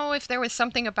 I don't know if there was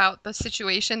something about the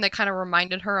situation that kind of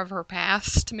reminded her of her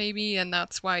past, maybe, and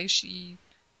that's why she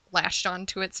lashed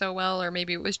onto it so well, or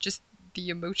maybe it was just the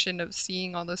emotion of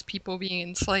seeing all those people being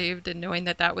enslaved and knowing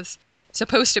that that was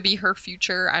supposed to be her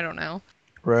future. I don't know.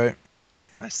 Right.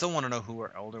 I still want to know who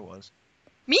her elder was.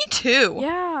 Me too.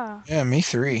 Yeah. Yeah, me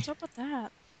 3. What's up with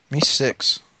that? Me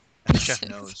 6. I think Jeff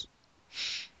knows.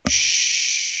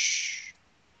 Shh.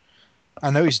 I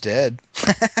know he's dead.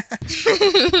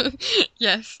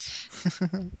 Yes.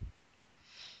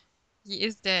 He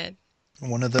is dead.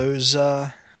 One of those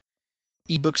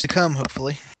ebooks to come,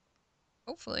 hopefully.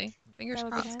 Hopefully. Fingers That would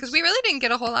be crossed. nice. Because we really didn't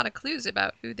get a whole lot of clues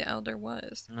about who the elder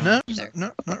was. No, Either.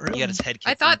 not He really. got his head kicked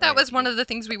I in thought by that was one a of the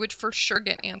things we would for sure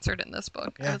get answered in this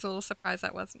book. Yeah. I was a little surprised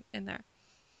that wasn't in there.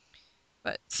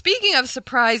 But speaking of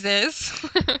surprises,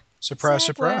 Surprise, Segue.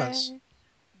 surprise.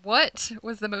 what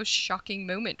was the most shocking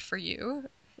moment for you?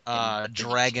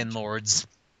 Dragon Lords.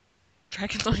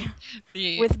 Dragonlord.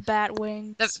 The With bat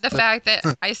wings. the fact that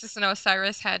Isis and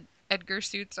Osiris had Edgar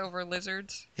suits over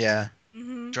lizards, Yeah.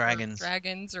 Mm-hmm.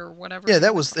 Dragons. or whatever. Yeah,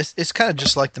 that was. It's kind of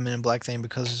just like the Men in Black thing,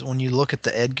 because when you look at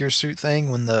the Edgar suit thing,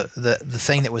 when the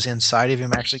thing that was inside of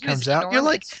him actually He was comes out, you're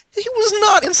like, enormous. he was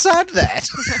not inside that.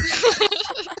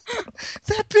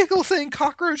 That big old thing,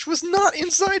 cockroach, was not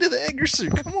inside of the Edgar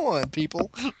suit. Come on,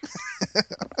 people.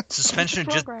 Suspension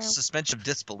Program. of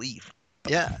disbelief.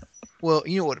 Yeah. Well,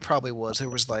 you know what it probably was? There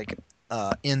was like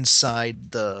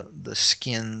inside the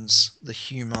skins, the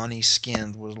Humani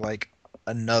skin was like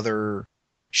another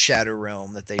shadow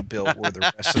realm that they built where the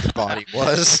rest of the body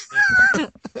was.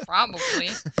 Probably.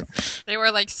 They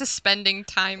were like suspending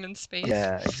time and space.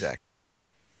 Yeah, exactly.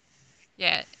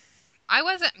 Yeah. I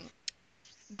wasn't.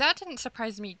 That didn't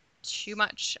surprise me too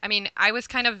much. I mean, I was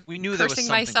kind of We knew there was cursing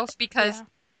something. myself because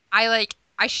Yeah.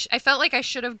 I felt like I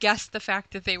should have guessed the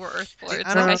fact that they were Earthlords.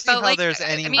 I don't I see felt how like there's I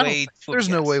any mean, way. to There's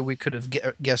no guess. way we could have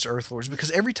guessed Earthlords, because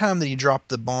every time that he dropped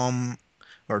the bomb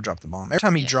drop the bomb. Every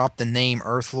time he Yeah. dropped the name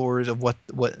Earth Lords of what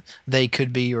they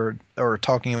could be, or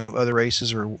talking of other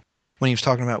races, or when he was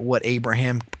talking about what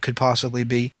Abraham could possibly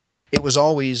be, it was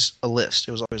always a list.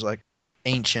 It was always like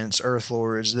ancients, Earth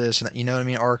Lords, this and that. You know what I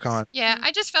mean? Archon. Yeah,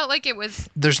 I just felt like it was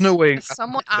There's no way a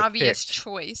somewhat obvious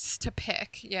choice to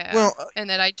pick. Yeah. Well, and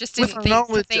then I just with didn't our think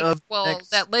to knowledge think, of well, next-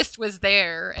 that list was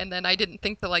there, and then I didn't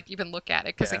think to like even look at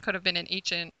it because Yeah. it could have been an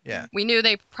ancient. Yeah. We knew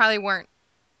they probably weren't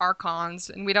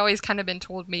archons, and we'd always kind of been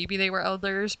told maybe they were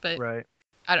elders, but Right.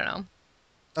 I don't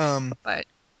know. But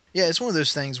Yeah, it's one of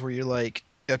those things where you're like,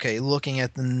 okay, looking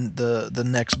at the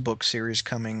next book series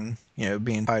coming,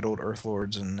 being titled Earth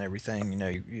Lords and everything,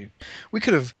 we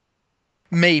could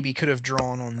have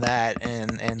drawn on that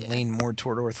and Yeah. leaned more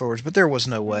toward Earth Lords, but there was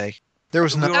no way. There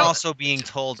was We no were also being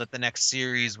told that the next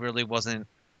series really wasn't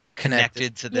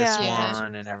connected to this Yeah.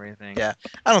 one and everything. Yeah,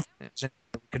 I don't think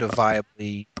we could have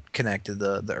viably connected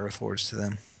the Earth Lords to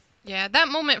them. yeah, that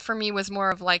moment for me was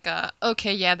more of like a,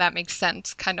 okay, yeah, that makes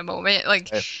sense kind of moment. Like,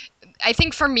 Right. I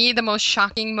think for me, the most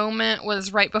shocking moment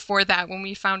was right before that when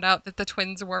we found out that the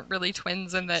twins weren't really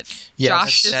twins and that Yeah,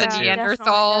 Josh is a that's- yeah,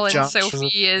 Neanderthal and Josh was a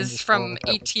Sophie is Neanderthal. from That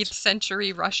was- 18th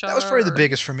century Russia. That was probably the or-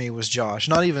 biggest for me was Josh.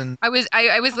 Not even I was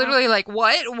literally like,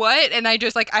 what? And I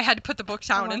just like, I had to put the book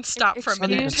down I'm and like, stop for a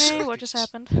minute. Excuse me, minute. what just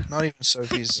happened? not even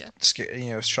Sophie's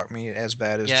Yeah. struck me as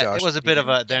bad as Yeah, Josh. it was a bit of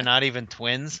a. They're not even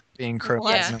twins. being Cro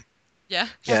What? Magnon. Yeah.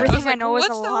 Yeah. Everything was like, I know is a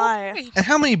what's the whole lie. point? And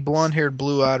how many blonde-haired,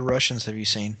 blue-eyed Russians have you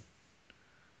seen?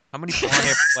 How many blonde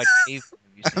hair like Dave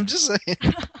have you seen? I'm just saying.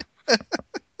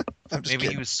 I'm just Maybe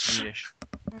kidding. he was Swedish.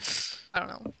 I don't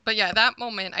know. But yeah, that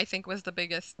moment I think was the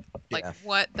biggest. Like, Yeah.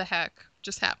 what the heck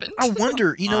just happened? I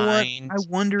wonder. You know what? Mind I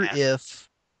wonder map. if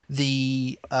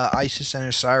the Isis and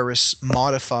Osiris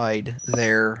modified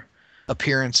their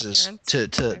appearances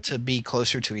to be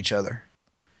closer to each other.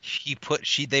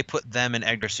 They put them in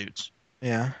Edgar suits.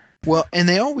 Yeah. Well, and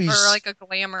they always. Or like a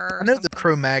glamour. Or I know something. the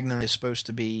Cro-Magnon is supposed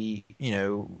to be,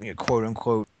 quote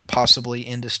unquote, possibly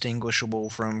indistinguishable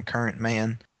from current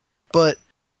man, but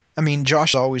I mean,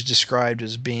 Josh is always described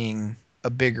as being a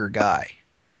bigger guy.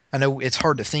 I know it's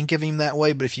hard to think of him that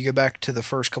way, but if you go back to the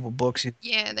first couple books,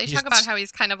 Yeah, they he's talk about just- how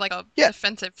he's kind of like a Yeah.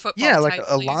 defensive football like type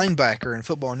a league. linebacker in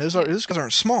football, and those guys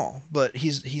aren't small, but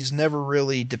he's never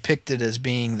really depicted as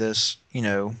being this,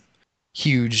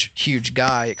 huge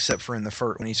guy, except for in the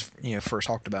first when he's first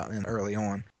talked about and early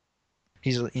on.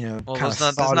 He's Well, kind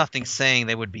there's nothing saying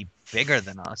they would be bigger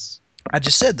than us. I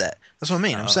just said that. That's what I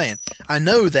mean. Oh. I'm saying I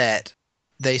know that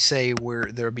they say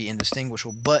they'll be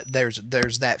indistinguishable, but there's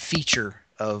that feature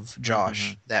of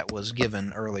Josh that was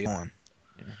given early on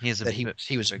He's a that bit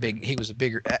he was bigger.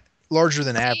 bigger, larger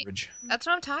than See, average. That's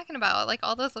what I'm talking about. Like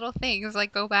all those little things.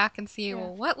 Like go back and see. Yeah.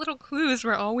 Well, what little clues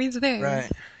were always there?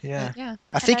 Right. Yeah. But yeah.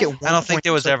 I think I- at one I don't think point-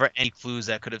 there was ever any clues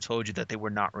that could have told you that they were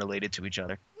not related to each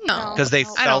other No. because they No,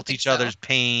 I don't felt think each so. other's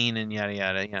pain and yada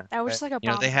yada. Yeah, That was just like a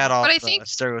bomb. they had all But I the think-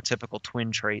 stereotypical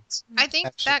twin traits. I think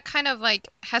Absolutely. that kind of like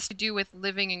has to do with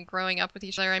living and growing up with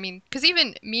each other. I mean, because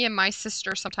even me and my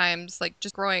sister sometimes, like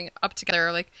just growing up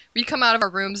together, like we'd come out of our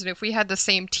rooms and if we had the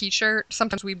same T-shirt,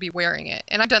 sometimes we'd be wearing it.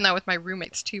 And I've done that with my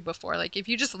roommates too before. Like if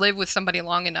you just live with somebody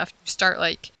long enough, you start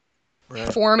like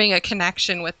Right. forming a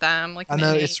connection with them. Like I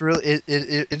know maybe- it's really it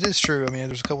is true. I mean,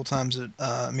 there's a couple times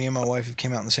that me and my wife have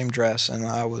came out in the same dress, and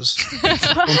I was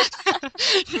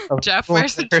Jeff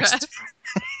wears the dress.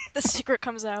 The secret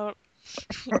comes out.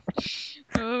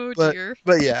 Oh But- dear.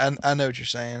 But yeah, I know what you're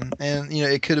saying, and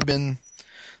it could have been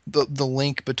the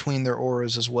link between their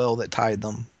auras as well that tied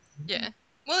them. Yeah.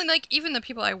 Well, and like even the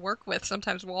people I work with,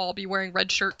 sometimes we'll all be wearing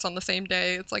red shirts on the same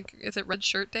day. It's like, is it Red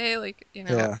Shirt Day? Like,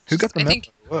 Yeah. Who got the I memo?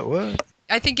 think What?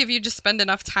 I think if you just spend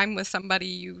enough time with somebody,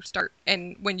 you start,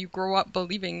 and when you grow up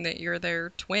believing that you're their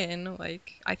twin,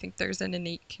 like I think there's an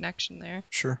innate connection there.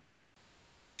 Sure.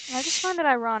 And I just find it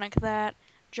ironic that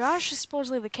Josh is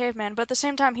supposedly the caveman, but at the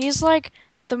same time, he's like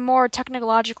the more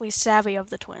technologically savvy of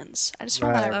the twins. I just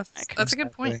find that Right. ironic. That's a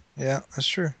good point. Yeah, that's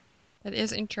true. It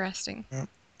is interesting.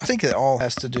 I think it all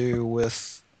has to do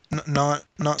with not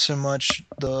so much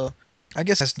I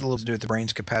guess it has a little to do with the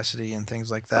brain's capacity and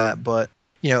things like that, but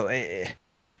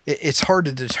it's hard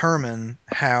to determine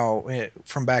how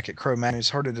from back at Cro-Magnon, it's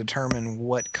hard to determine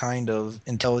what kind of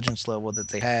intelligence level that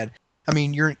they had. I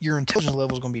mean, your intelligence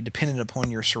level is going to be dependent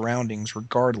upon your surroundings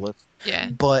regardless, Yeah.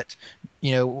 but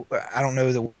I don't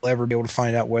know that we'll ever be able to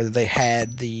find out whether they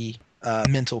had the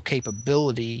mental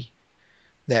capability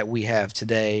that we have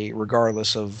today,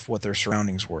 regardless of what their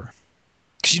surroundings were.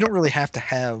 Because you don't really have to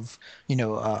have,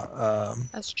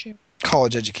 That's true.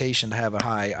 college education to have a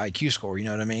high IQ score. You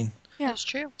know what I mean? Yeah. That's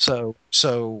true. So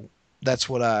that's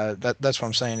what that's what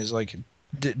I'm saying is like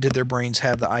did their brains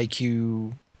have the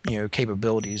IQ,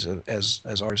 capabilities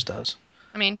as ours does?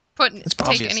 I mean, It's take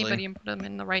obviously. anybody and put them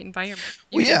in the right environment.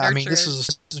 Well, You can yeah, I mean, nurture this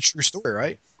it. is a true story,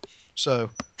 right? So,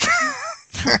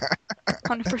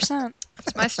 100%.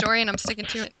 It's my story, and I'm sticking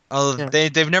to it. Oh, Yeah.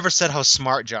 they've never said how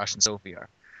smart Josh and Sophie are.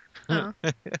 Oh.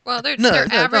 Well, they're No,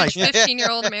 average yeah.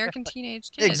 15-year-old American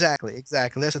teenage kids. Exactly.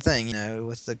 That's the thing,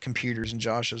 with the computers, and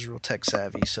Josh is real tech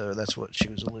savvy, so that's what she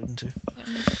was alluding to. Yeah.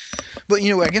 But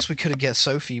I guess we could have guessed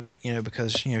Sophie,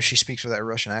 because she speaks with that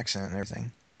Russian accent and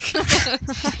everything.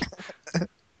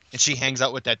 And she hangs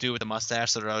out with that dude with the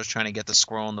mustache that I was trying to get the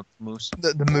squirrel and the moose.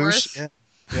 The Boris? moose,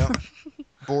 yeah.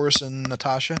 Boris and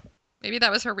Natasha. Maybe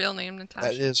that was her real name, That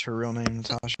Natasha. is her real name,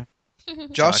 Natasha. Josh's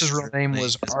Josh's real name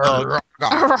was is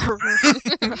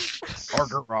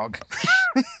Argarog.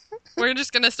 We're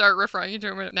just gonna start referring to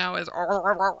him now as.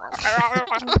 No,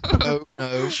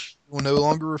 we will no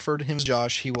longer refer to him as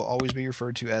Josh. He will always be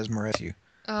referred to as Matthew.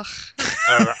 Ugh,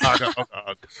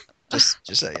 Just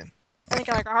saying. I think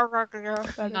I like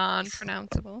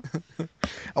non-pronounceable.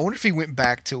 I wonder if he went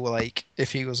back to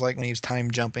if he was when he was time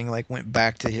jumping, went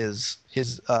back to his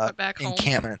Back home.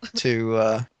 encampment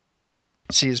to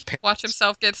see his parents. Watch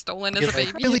himself get stolen as a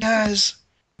baby. Really, guys?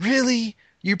 Really?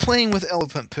 You're playing with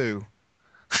elephant poo?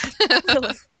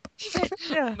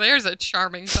 Yeah. There's a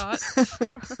charming thought.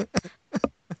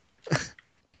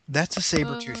 That's a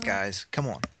saber tooth, guys. Come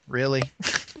on, really?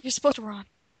 You're supposed to run.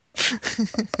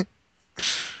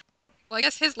 Well, I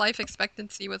guess his life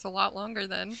expectancy was a lot longer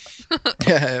then.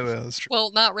 Yeah, well, that's true.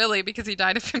 Well, not really, because he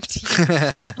died at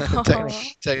 15.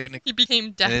 Technically, He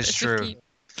became deaf It at is true. 15.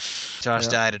 Josh Yeah.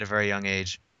 died at a very young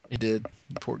age. he did.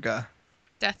 Poor guy.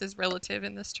 Death is relative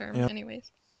in this term, Yeah.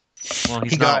 anyways. Well,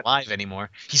 he's He not got- alive anymore.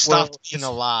 He Well, stopped being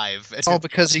alive. It's all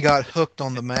because he got hooked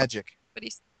on the magic. But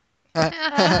he's. He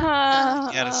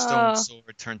had a stone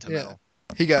sword turned to Yeah. metal.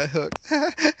 He got hooked.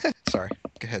 Sorry.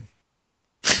 Go ahead.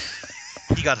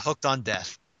 He got hooked on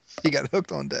death. He got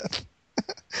hooked on death.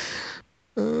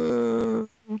 Oh,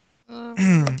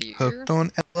 dear. Hooked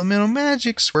on elemental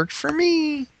magics worked for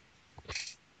me.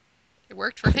 It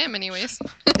worked for him, anyways.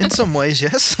 In some ways,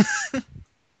 yes.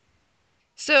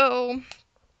 So,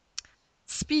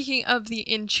 speaking of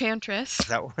the Enchantress Is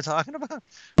that what we're talking about?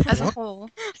 as a What? whole,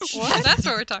 what? That's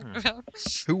what we're talking about.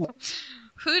 Who?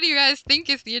 Who do you guys think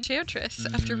is the Enchantress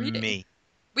after reading? Me.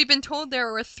 We've been told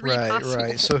there were three possible.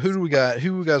 Right. So who do we got?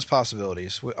 Who we got as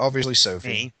possibilities? Obviously Sophie.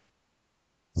 Me.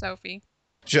 Sophie.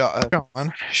 Sean.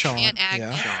 And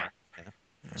Agnes. Yeah.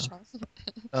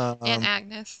 And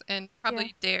Agnes, and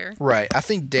probably Dare. Right. I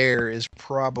think Dare is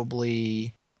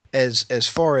probably as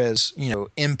far as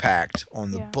impact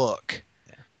on the Yeah. book.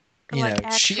 Or,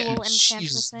 like, She's actual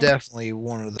enchantress thing. definitely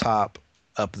one of the top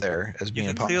up there as You being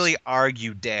can possible. clearly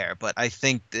argue Dare, but I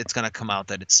think it's going to come out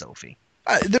that it's Sophie.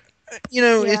 Yeah.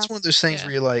 It's one of those things Yeah.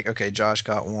 where you're like, okay, Josh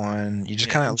got one. You just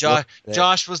Yeah, kind and of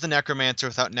Josh was the necromancer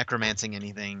without necromancing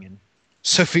anything, and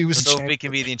Sophie was Sophie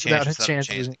can be the without enchantress without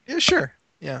enchantress. enchanting. Yeah, sure.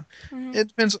 Yeah, Mhm. it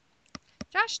depends.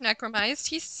 Josh necromized.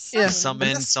 He's Yeah.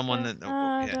 summoned. Summon someone that.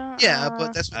 yeah. Yeah,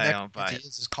 but that's what I don't buy necromancy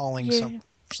it. is calling Yeah.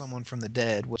 someone from the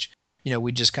dead, which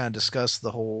we just kind of discussed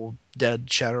the whole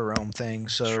dead shadow realm thing.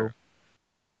 So Sure.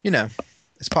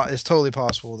 it's totally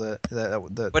possible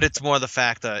that But it's more the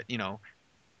fact that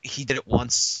he did it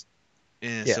once,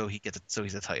 Yeah. so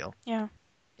he's a title. Yeah.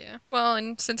 Well,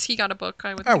 and since he got a book,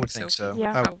 I would I think would think so.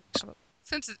 Yeah. I would-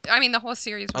 Since the whole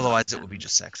series. was Otherwise, like it would be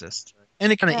just sexist.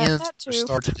 And it kind of Yeah, ends that or too.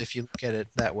 started if you look at it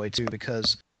that way too,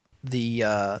 because the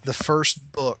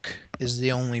first book is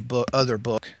the only other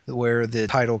book where the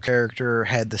title character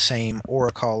had the same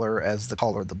aura color as the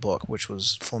color of the book, which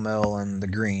was Flamel and the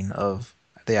green of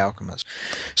the Alchemist.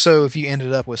 So if you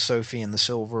ended up with Sophie and the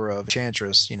silver of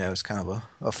Enchantress, it's kind of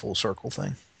a full circle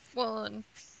thing. Well, and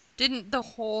didn't the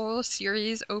whole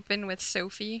series open with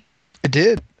Sophie It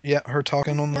did, yeah. Her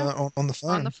talking on Yeah. the phone, on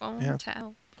the phone yeah, to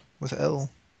Elle? with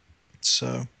Elle.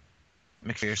 So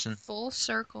McPherson. Full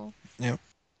circle. Yep.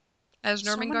 As So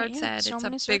Norman many- Guard yeah, said, so it's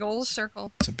many a big old circles.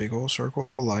 circle. it's a big old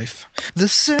circle of life. The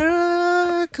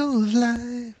circle of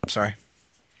life. Sorry.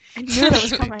 I knew that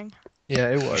was coming. Yeah,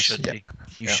 it You was. should Yeah. be.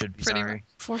 You Yeah. should be Pretty sorry.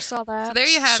 Foresaw that. So there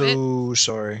you have it. So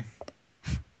sorry.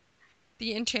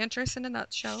 The Enchantress in a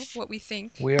nutshell. What we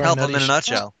think. We are Help nutty him in a sh-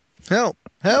 nutshell. Help!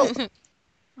 Help! I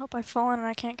hope I've fallen and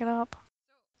I can't get up.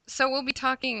 So we'll be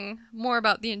talking more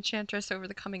about the Enchantress over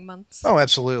the coming months. Oh,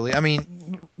 absolutely. I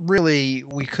mean, really,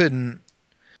 we couldn't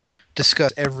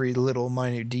discuss every little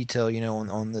minute detail,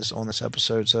 on this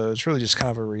episode. So it's really just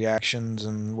kind of a reactions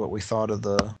and what we thought of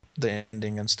the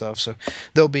ending and stuff. So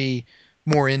there'll be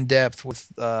more in depth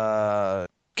with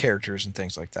characters and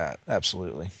things like that.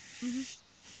 Absolutely. Mhm.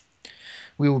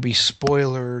 we will be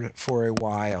spoilered for a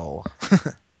while.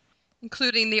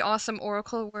 Including the awesome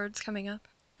Oracle awards coming up.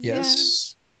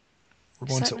 Yes. We're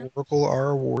going to Excitement. Oracle our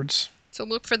awards. So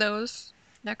look for those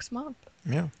next month.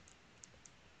 Yeah.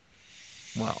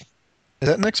 Well, Is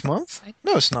that next month?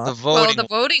 No, it's not. the Well, voting. the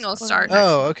voting will start Oh, next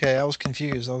Oh, month. okay. I was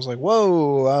confused. I was like,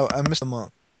 whoa, I missed a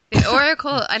month. The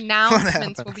Oracle announcements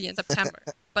happened? will be in September,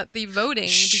 but the voting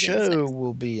begins Show next.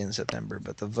 will be in September,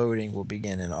 but the voting will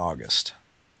begin in August.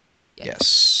 Yes.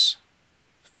 Yes.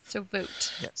 So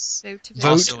vote. Yes. Vote to vote. Vote.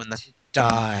 Also in the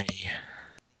Die.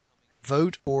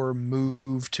 Vote or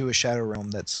move to a shadow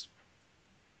realm that's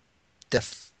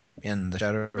death in the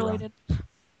shadow realm. Related.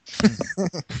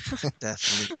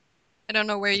 definitely, I don't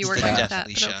know where you were going with that,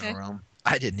 definitely but Shadow okay. Realm.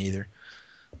 I didn't either.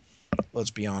 Let's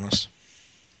be honest.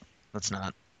 Let's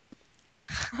not.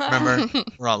 Remember,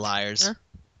 we're all liars. Huh?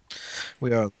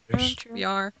 We are. True. We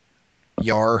are.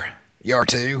 Yar. Yar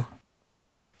too.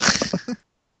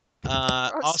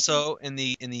 Also, in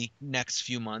the next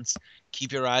few months,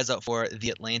 keep your eyes out for The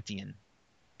Atlantean.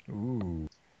 Ooh.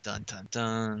 Dun dun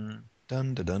dun.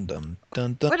 Dun dun dun dun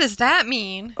dun dun. What does that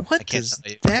mean? I What can't does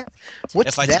tell you. that? What's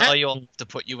If I that? tell you, I'll have to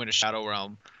put you in a Shadow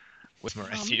Realm with Oh,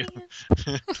 Marathon.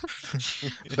 man.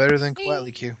 Better than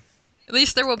Coatlicue. At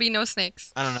least there will be no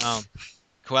snakes. I don't know.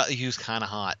 Coatlicue kind of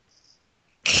hot.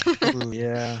 Ooh,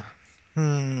 yeah.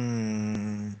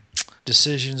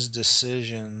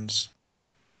 Decisions.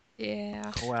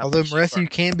 Yeah, Although Marathon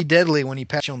can be deadly when he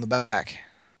pats you on the back.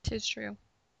 'tis true.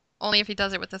 Only if he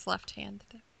does it with his left hand.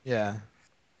 Yeah.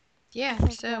 Yeah, I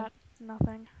think so that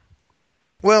nothing.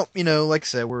 Well, like I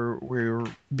said, we'll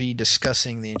be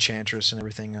discussing the Enchantress and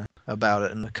everything about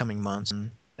it in the coming months and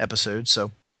episodes.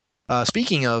 So,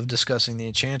 speaking of discussing the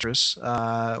Enchantress,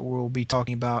 we'll be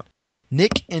talking about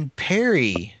Nick and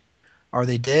Perry. Are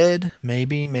they dead?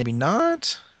 Maybe, maybe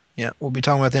not. Yeah, we'll be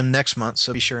talking about them next month,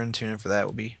 so be sure and tune in for that.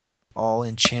 We'll be all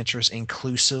Enchantress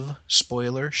inclusive.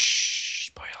 Spoiler. Shh,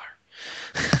 spoiler.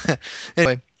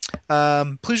 Anyway,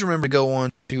 please remember to go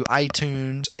on to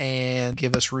iTunes and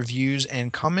give us reviews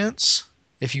and comments.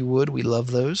 If you would, we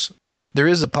love those. There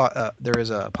is a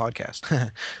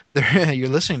podcast. You're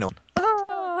listening to one.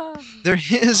 There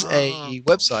is a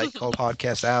website called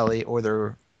Podcast Alley, or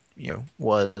there,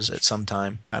 was at some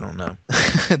time. I don't know.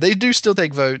 They do still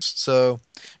take votes, so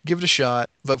give it a shot.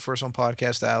 Vote for us on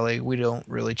Podcast Alley. We don't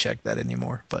really check that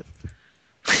anymore, but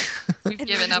we've It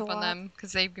given means up a on lot. them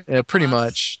because they've given yeah, up pretty on us.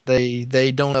 much.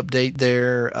 They don't update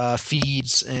their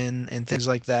feeds and things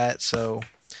like that. So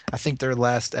I think their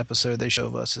last episode they show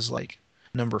of us is like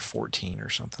number 14 or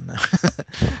something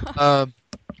now.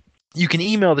 You can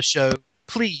email the show,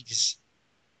 please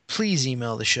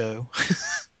email the show.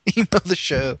 Email the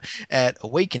show at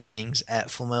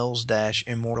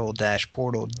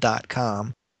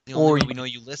awakenings@flamels-immortal-portal.com. The only Or way you we know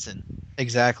you listen.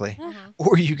 Exactly. Mhm.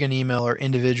 Or you can email our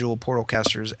individual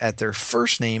portalcasters at their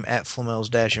first name at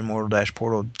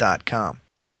flamels-immortal-portal.com.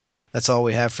 That's all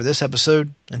we have for this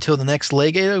episode. Until the next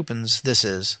Legate opens, this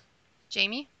is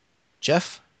Jamie?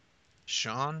 Jeff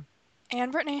Sean?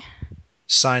 And Brittany.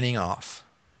 signing off.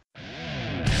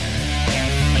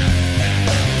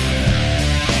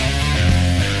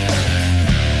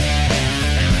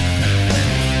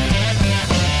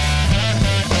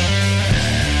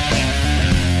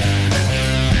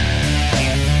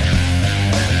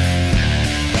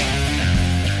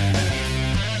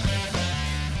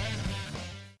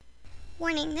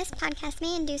 Warning, this podcast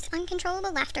may induce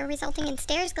uncontrollable laughter resulting in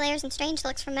stares, glares, and strange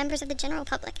looks from members of the general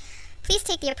public. Please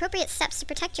take the appropriate steps to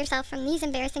protect yourself from these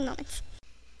embarrassing moments.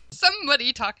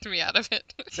 Somebody talked me out of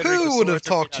it. Who would have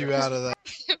talked you out of that?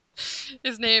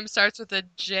 His name starts with a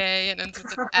J and ends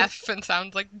with an F and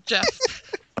sounds like Jeff.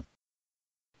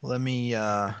 Let me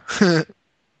let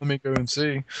me go and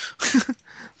see.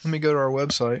 Let me go to our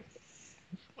website.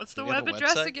 What's the We have web a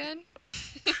address website? again?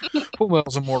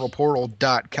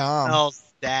 FlamelsImmortalPortal.com. Smells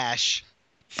dash.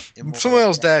 Someone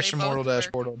else dash They both immortal dash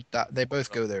work. portal. They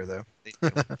both go there though.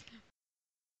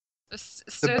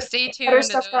 So stay tuned Better to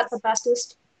stuff got the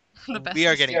bestest. the best. We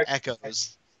are getting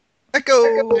echoes.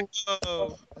 Echo.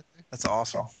 Oh. That's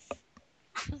awesome.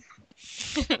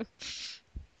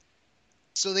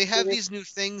 So they have these new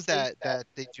things that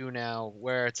they do now,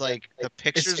 where it's like the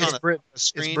pictures on the It's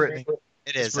screen. Brittany.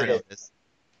 It is. It's I know Brittany. this.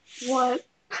 What?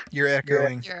 You're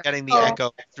echoing. You're- Getting the Oh.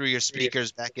 echo through your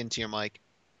speakers back into your mic.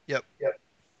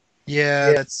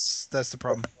 Yeah, that's the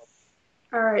problem.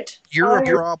 All right. You're a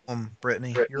you're- problem,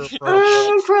 Brittany. You're a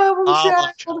problem. Problem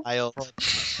Oh, child. child.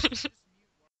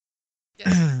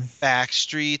 Yes.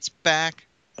 Backstreet's back.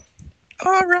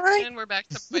 All right. And we're back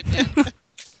to pipe down. We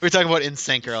were talking about In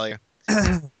Sync earlier.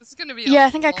 This is gonna be. Yeah, a I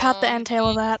think I caught the long end tail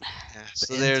of week. that. Yeah,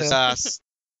 so The there's intel.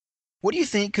 What do you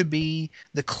think could be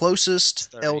the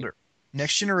closest Sorry. elder?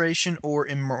 Next generation or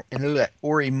I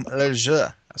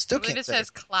still I believe can't it say says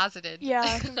closeted. Yeah,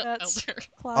 I think that's elder.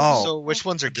 closet. Oh. So which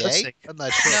ones are It does gay? say- I'm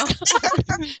not sure.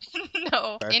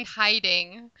 No. No, in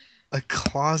hiding. a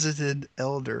closeted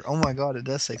elder. Oh my God, it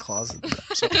does say closeted.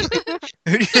 I'm sorry.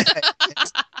 Who do you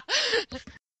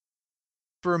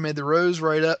for may the rose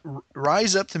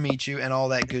rise up to meet you and all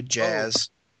that good jazz.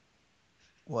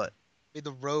 What? May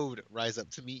the road rise up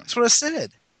to meet you. That's what I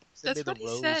said. Said, That's may the what he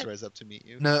rose said. rise up to meet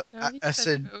you. No, No, I, he I said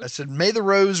said road. I said may the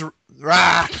rose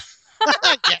rah.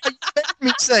 Yeah. Let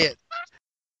me say it.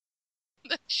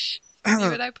 See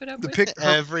what I put up The with? pic- her-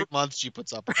 Every month she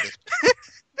puts up with this.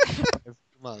 Every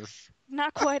month.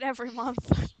 Not quite every month.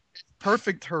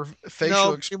 perfect her facial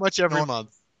No, pretty much every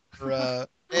month. her,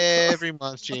 Every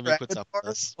month Jamie her puts up with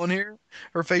avatar us. on here.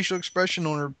 Her facial expression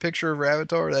on her picture of her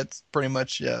avatar. That's pretty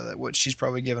much what she's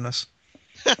probably giving us.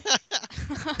 At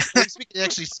least we can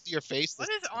actually see your face. What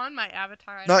is on my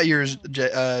avatar? I Not don't yours,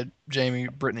 know. Jamie.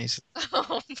 Brittany's.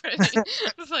 Oh, pretty. I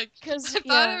was like, I 'Cause, thought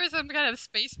yeah. it was some kind of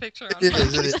space picture on It mine.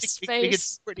 is. It is. His We could face.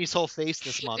 see Brittany's whole face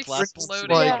this month. Last month she Exploding.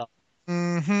 was Yeah. not.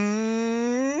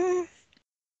 Mm-hmm.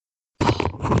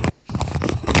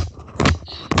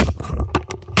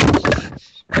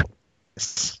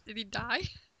 Did he die?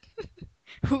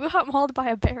 Who got mauled by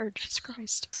a bear? Jesus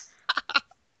Christ.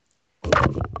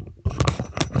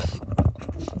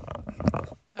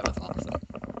 That was awesome.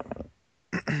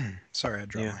 Sorry, I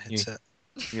dropped Yeah, my headset.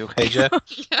 You okay, Jeff?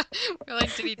 Yeah, we're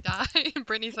like, did he die? And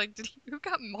Brittany's like, who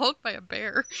got mauled by a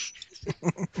bear?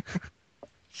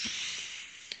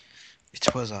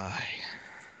 It was I.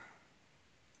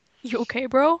 You okay,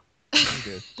 bro? I'm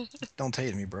good. Don't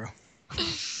tase me, bro.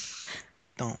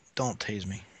 Don't tase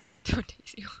me. Don't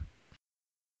tease you.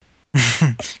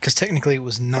 Because technically it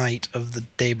was night of the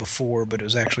day before, but it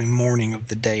was actually morning of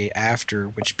the day after,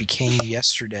 which became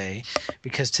yesterday,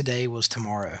 because today was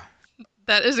tomorrow.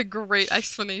 That is a great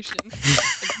explanation. I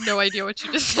have no idea what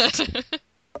you just said. It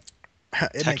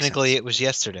makes Technically, sense. it was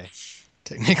yesterday.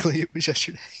 Technically it was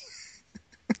yesterday.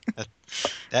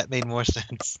 That made more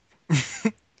sense.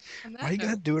 On that Why you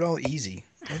gotta note, do it all easy?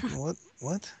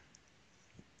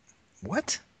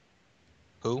 What?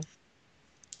 Who?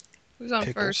 who's on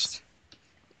Pickles. first?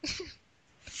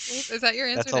 Is that your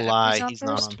answer? That's a to lie. on He's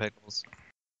not first? on pickles.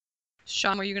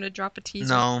 Sean, were you gonna drop a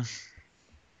teaser? No.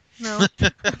 No.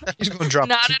 He's gonna drop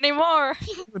Not anymore.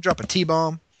 a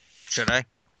T-bomb. Should I?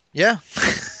 Yeah.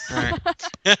 All right.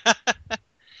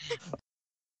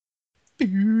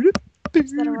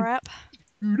 Is that a wrap?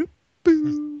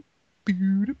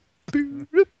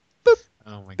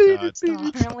 Oh my God! Stop.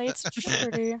 Apparently it's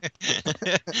pretty.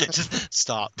 Just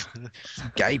stop.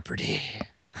 Gay pretty.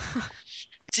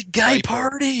 It's a gay Diaper.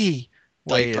 party.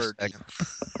 Wait a Diaper. second.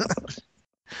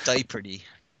 Diaperdy.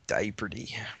 Die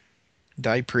pretty.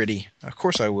 Die pretty. Of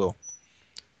course I will.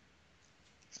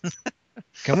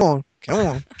 Come on.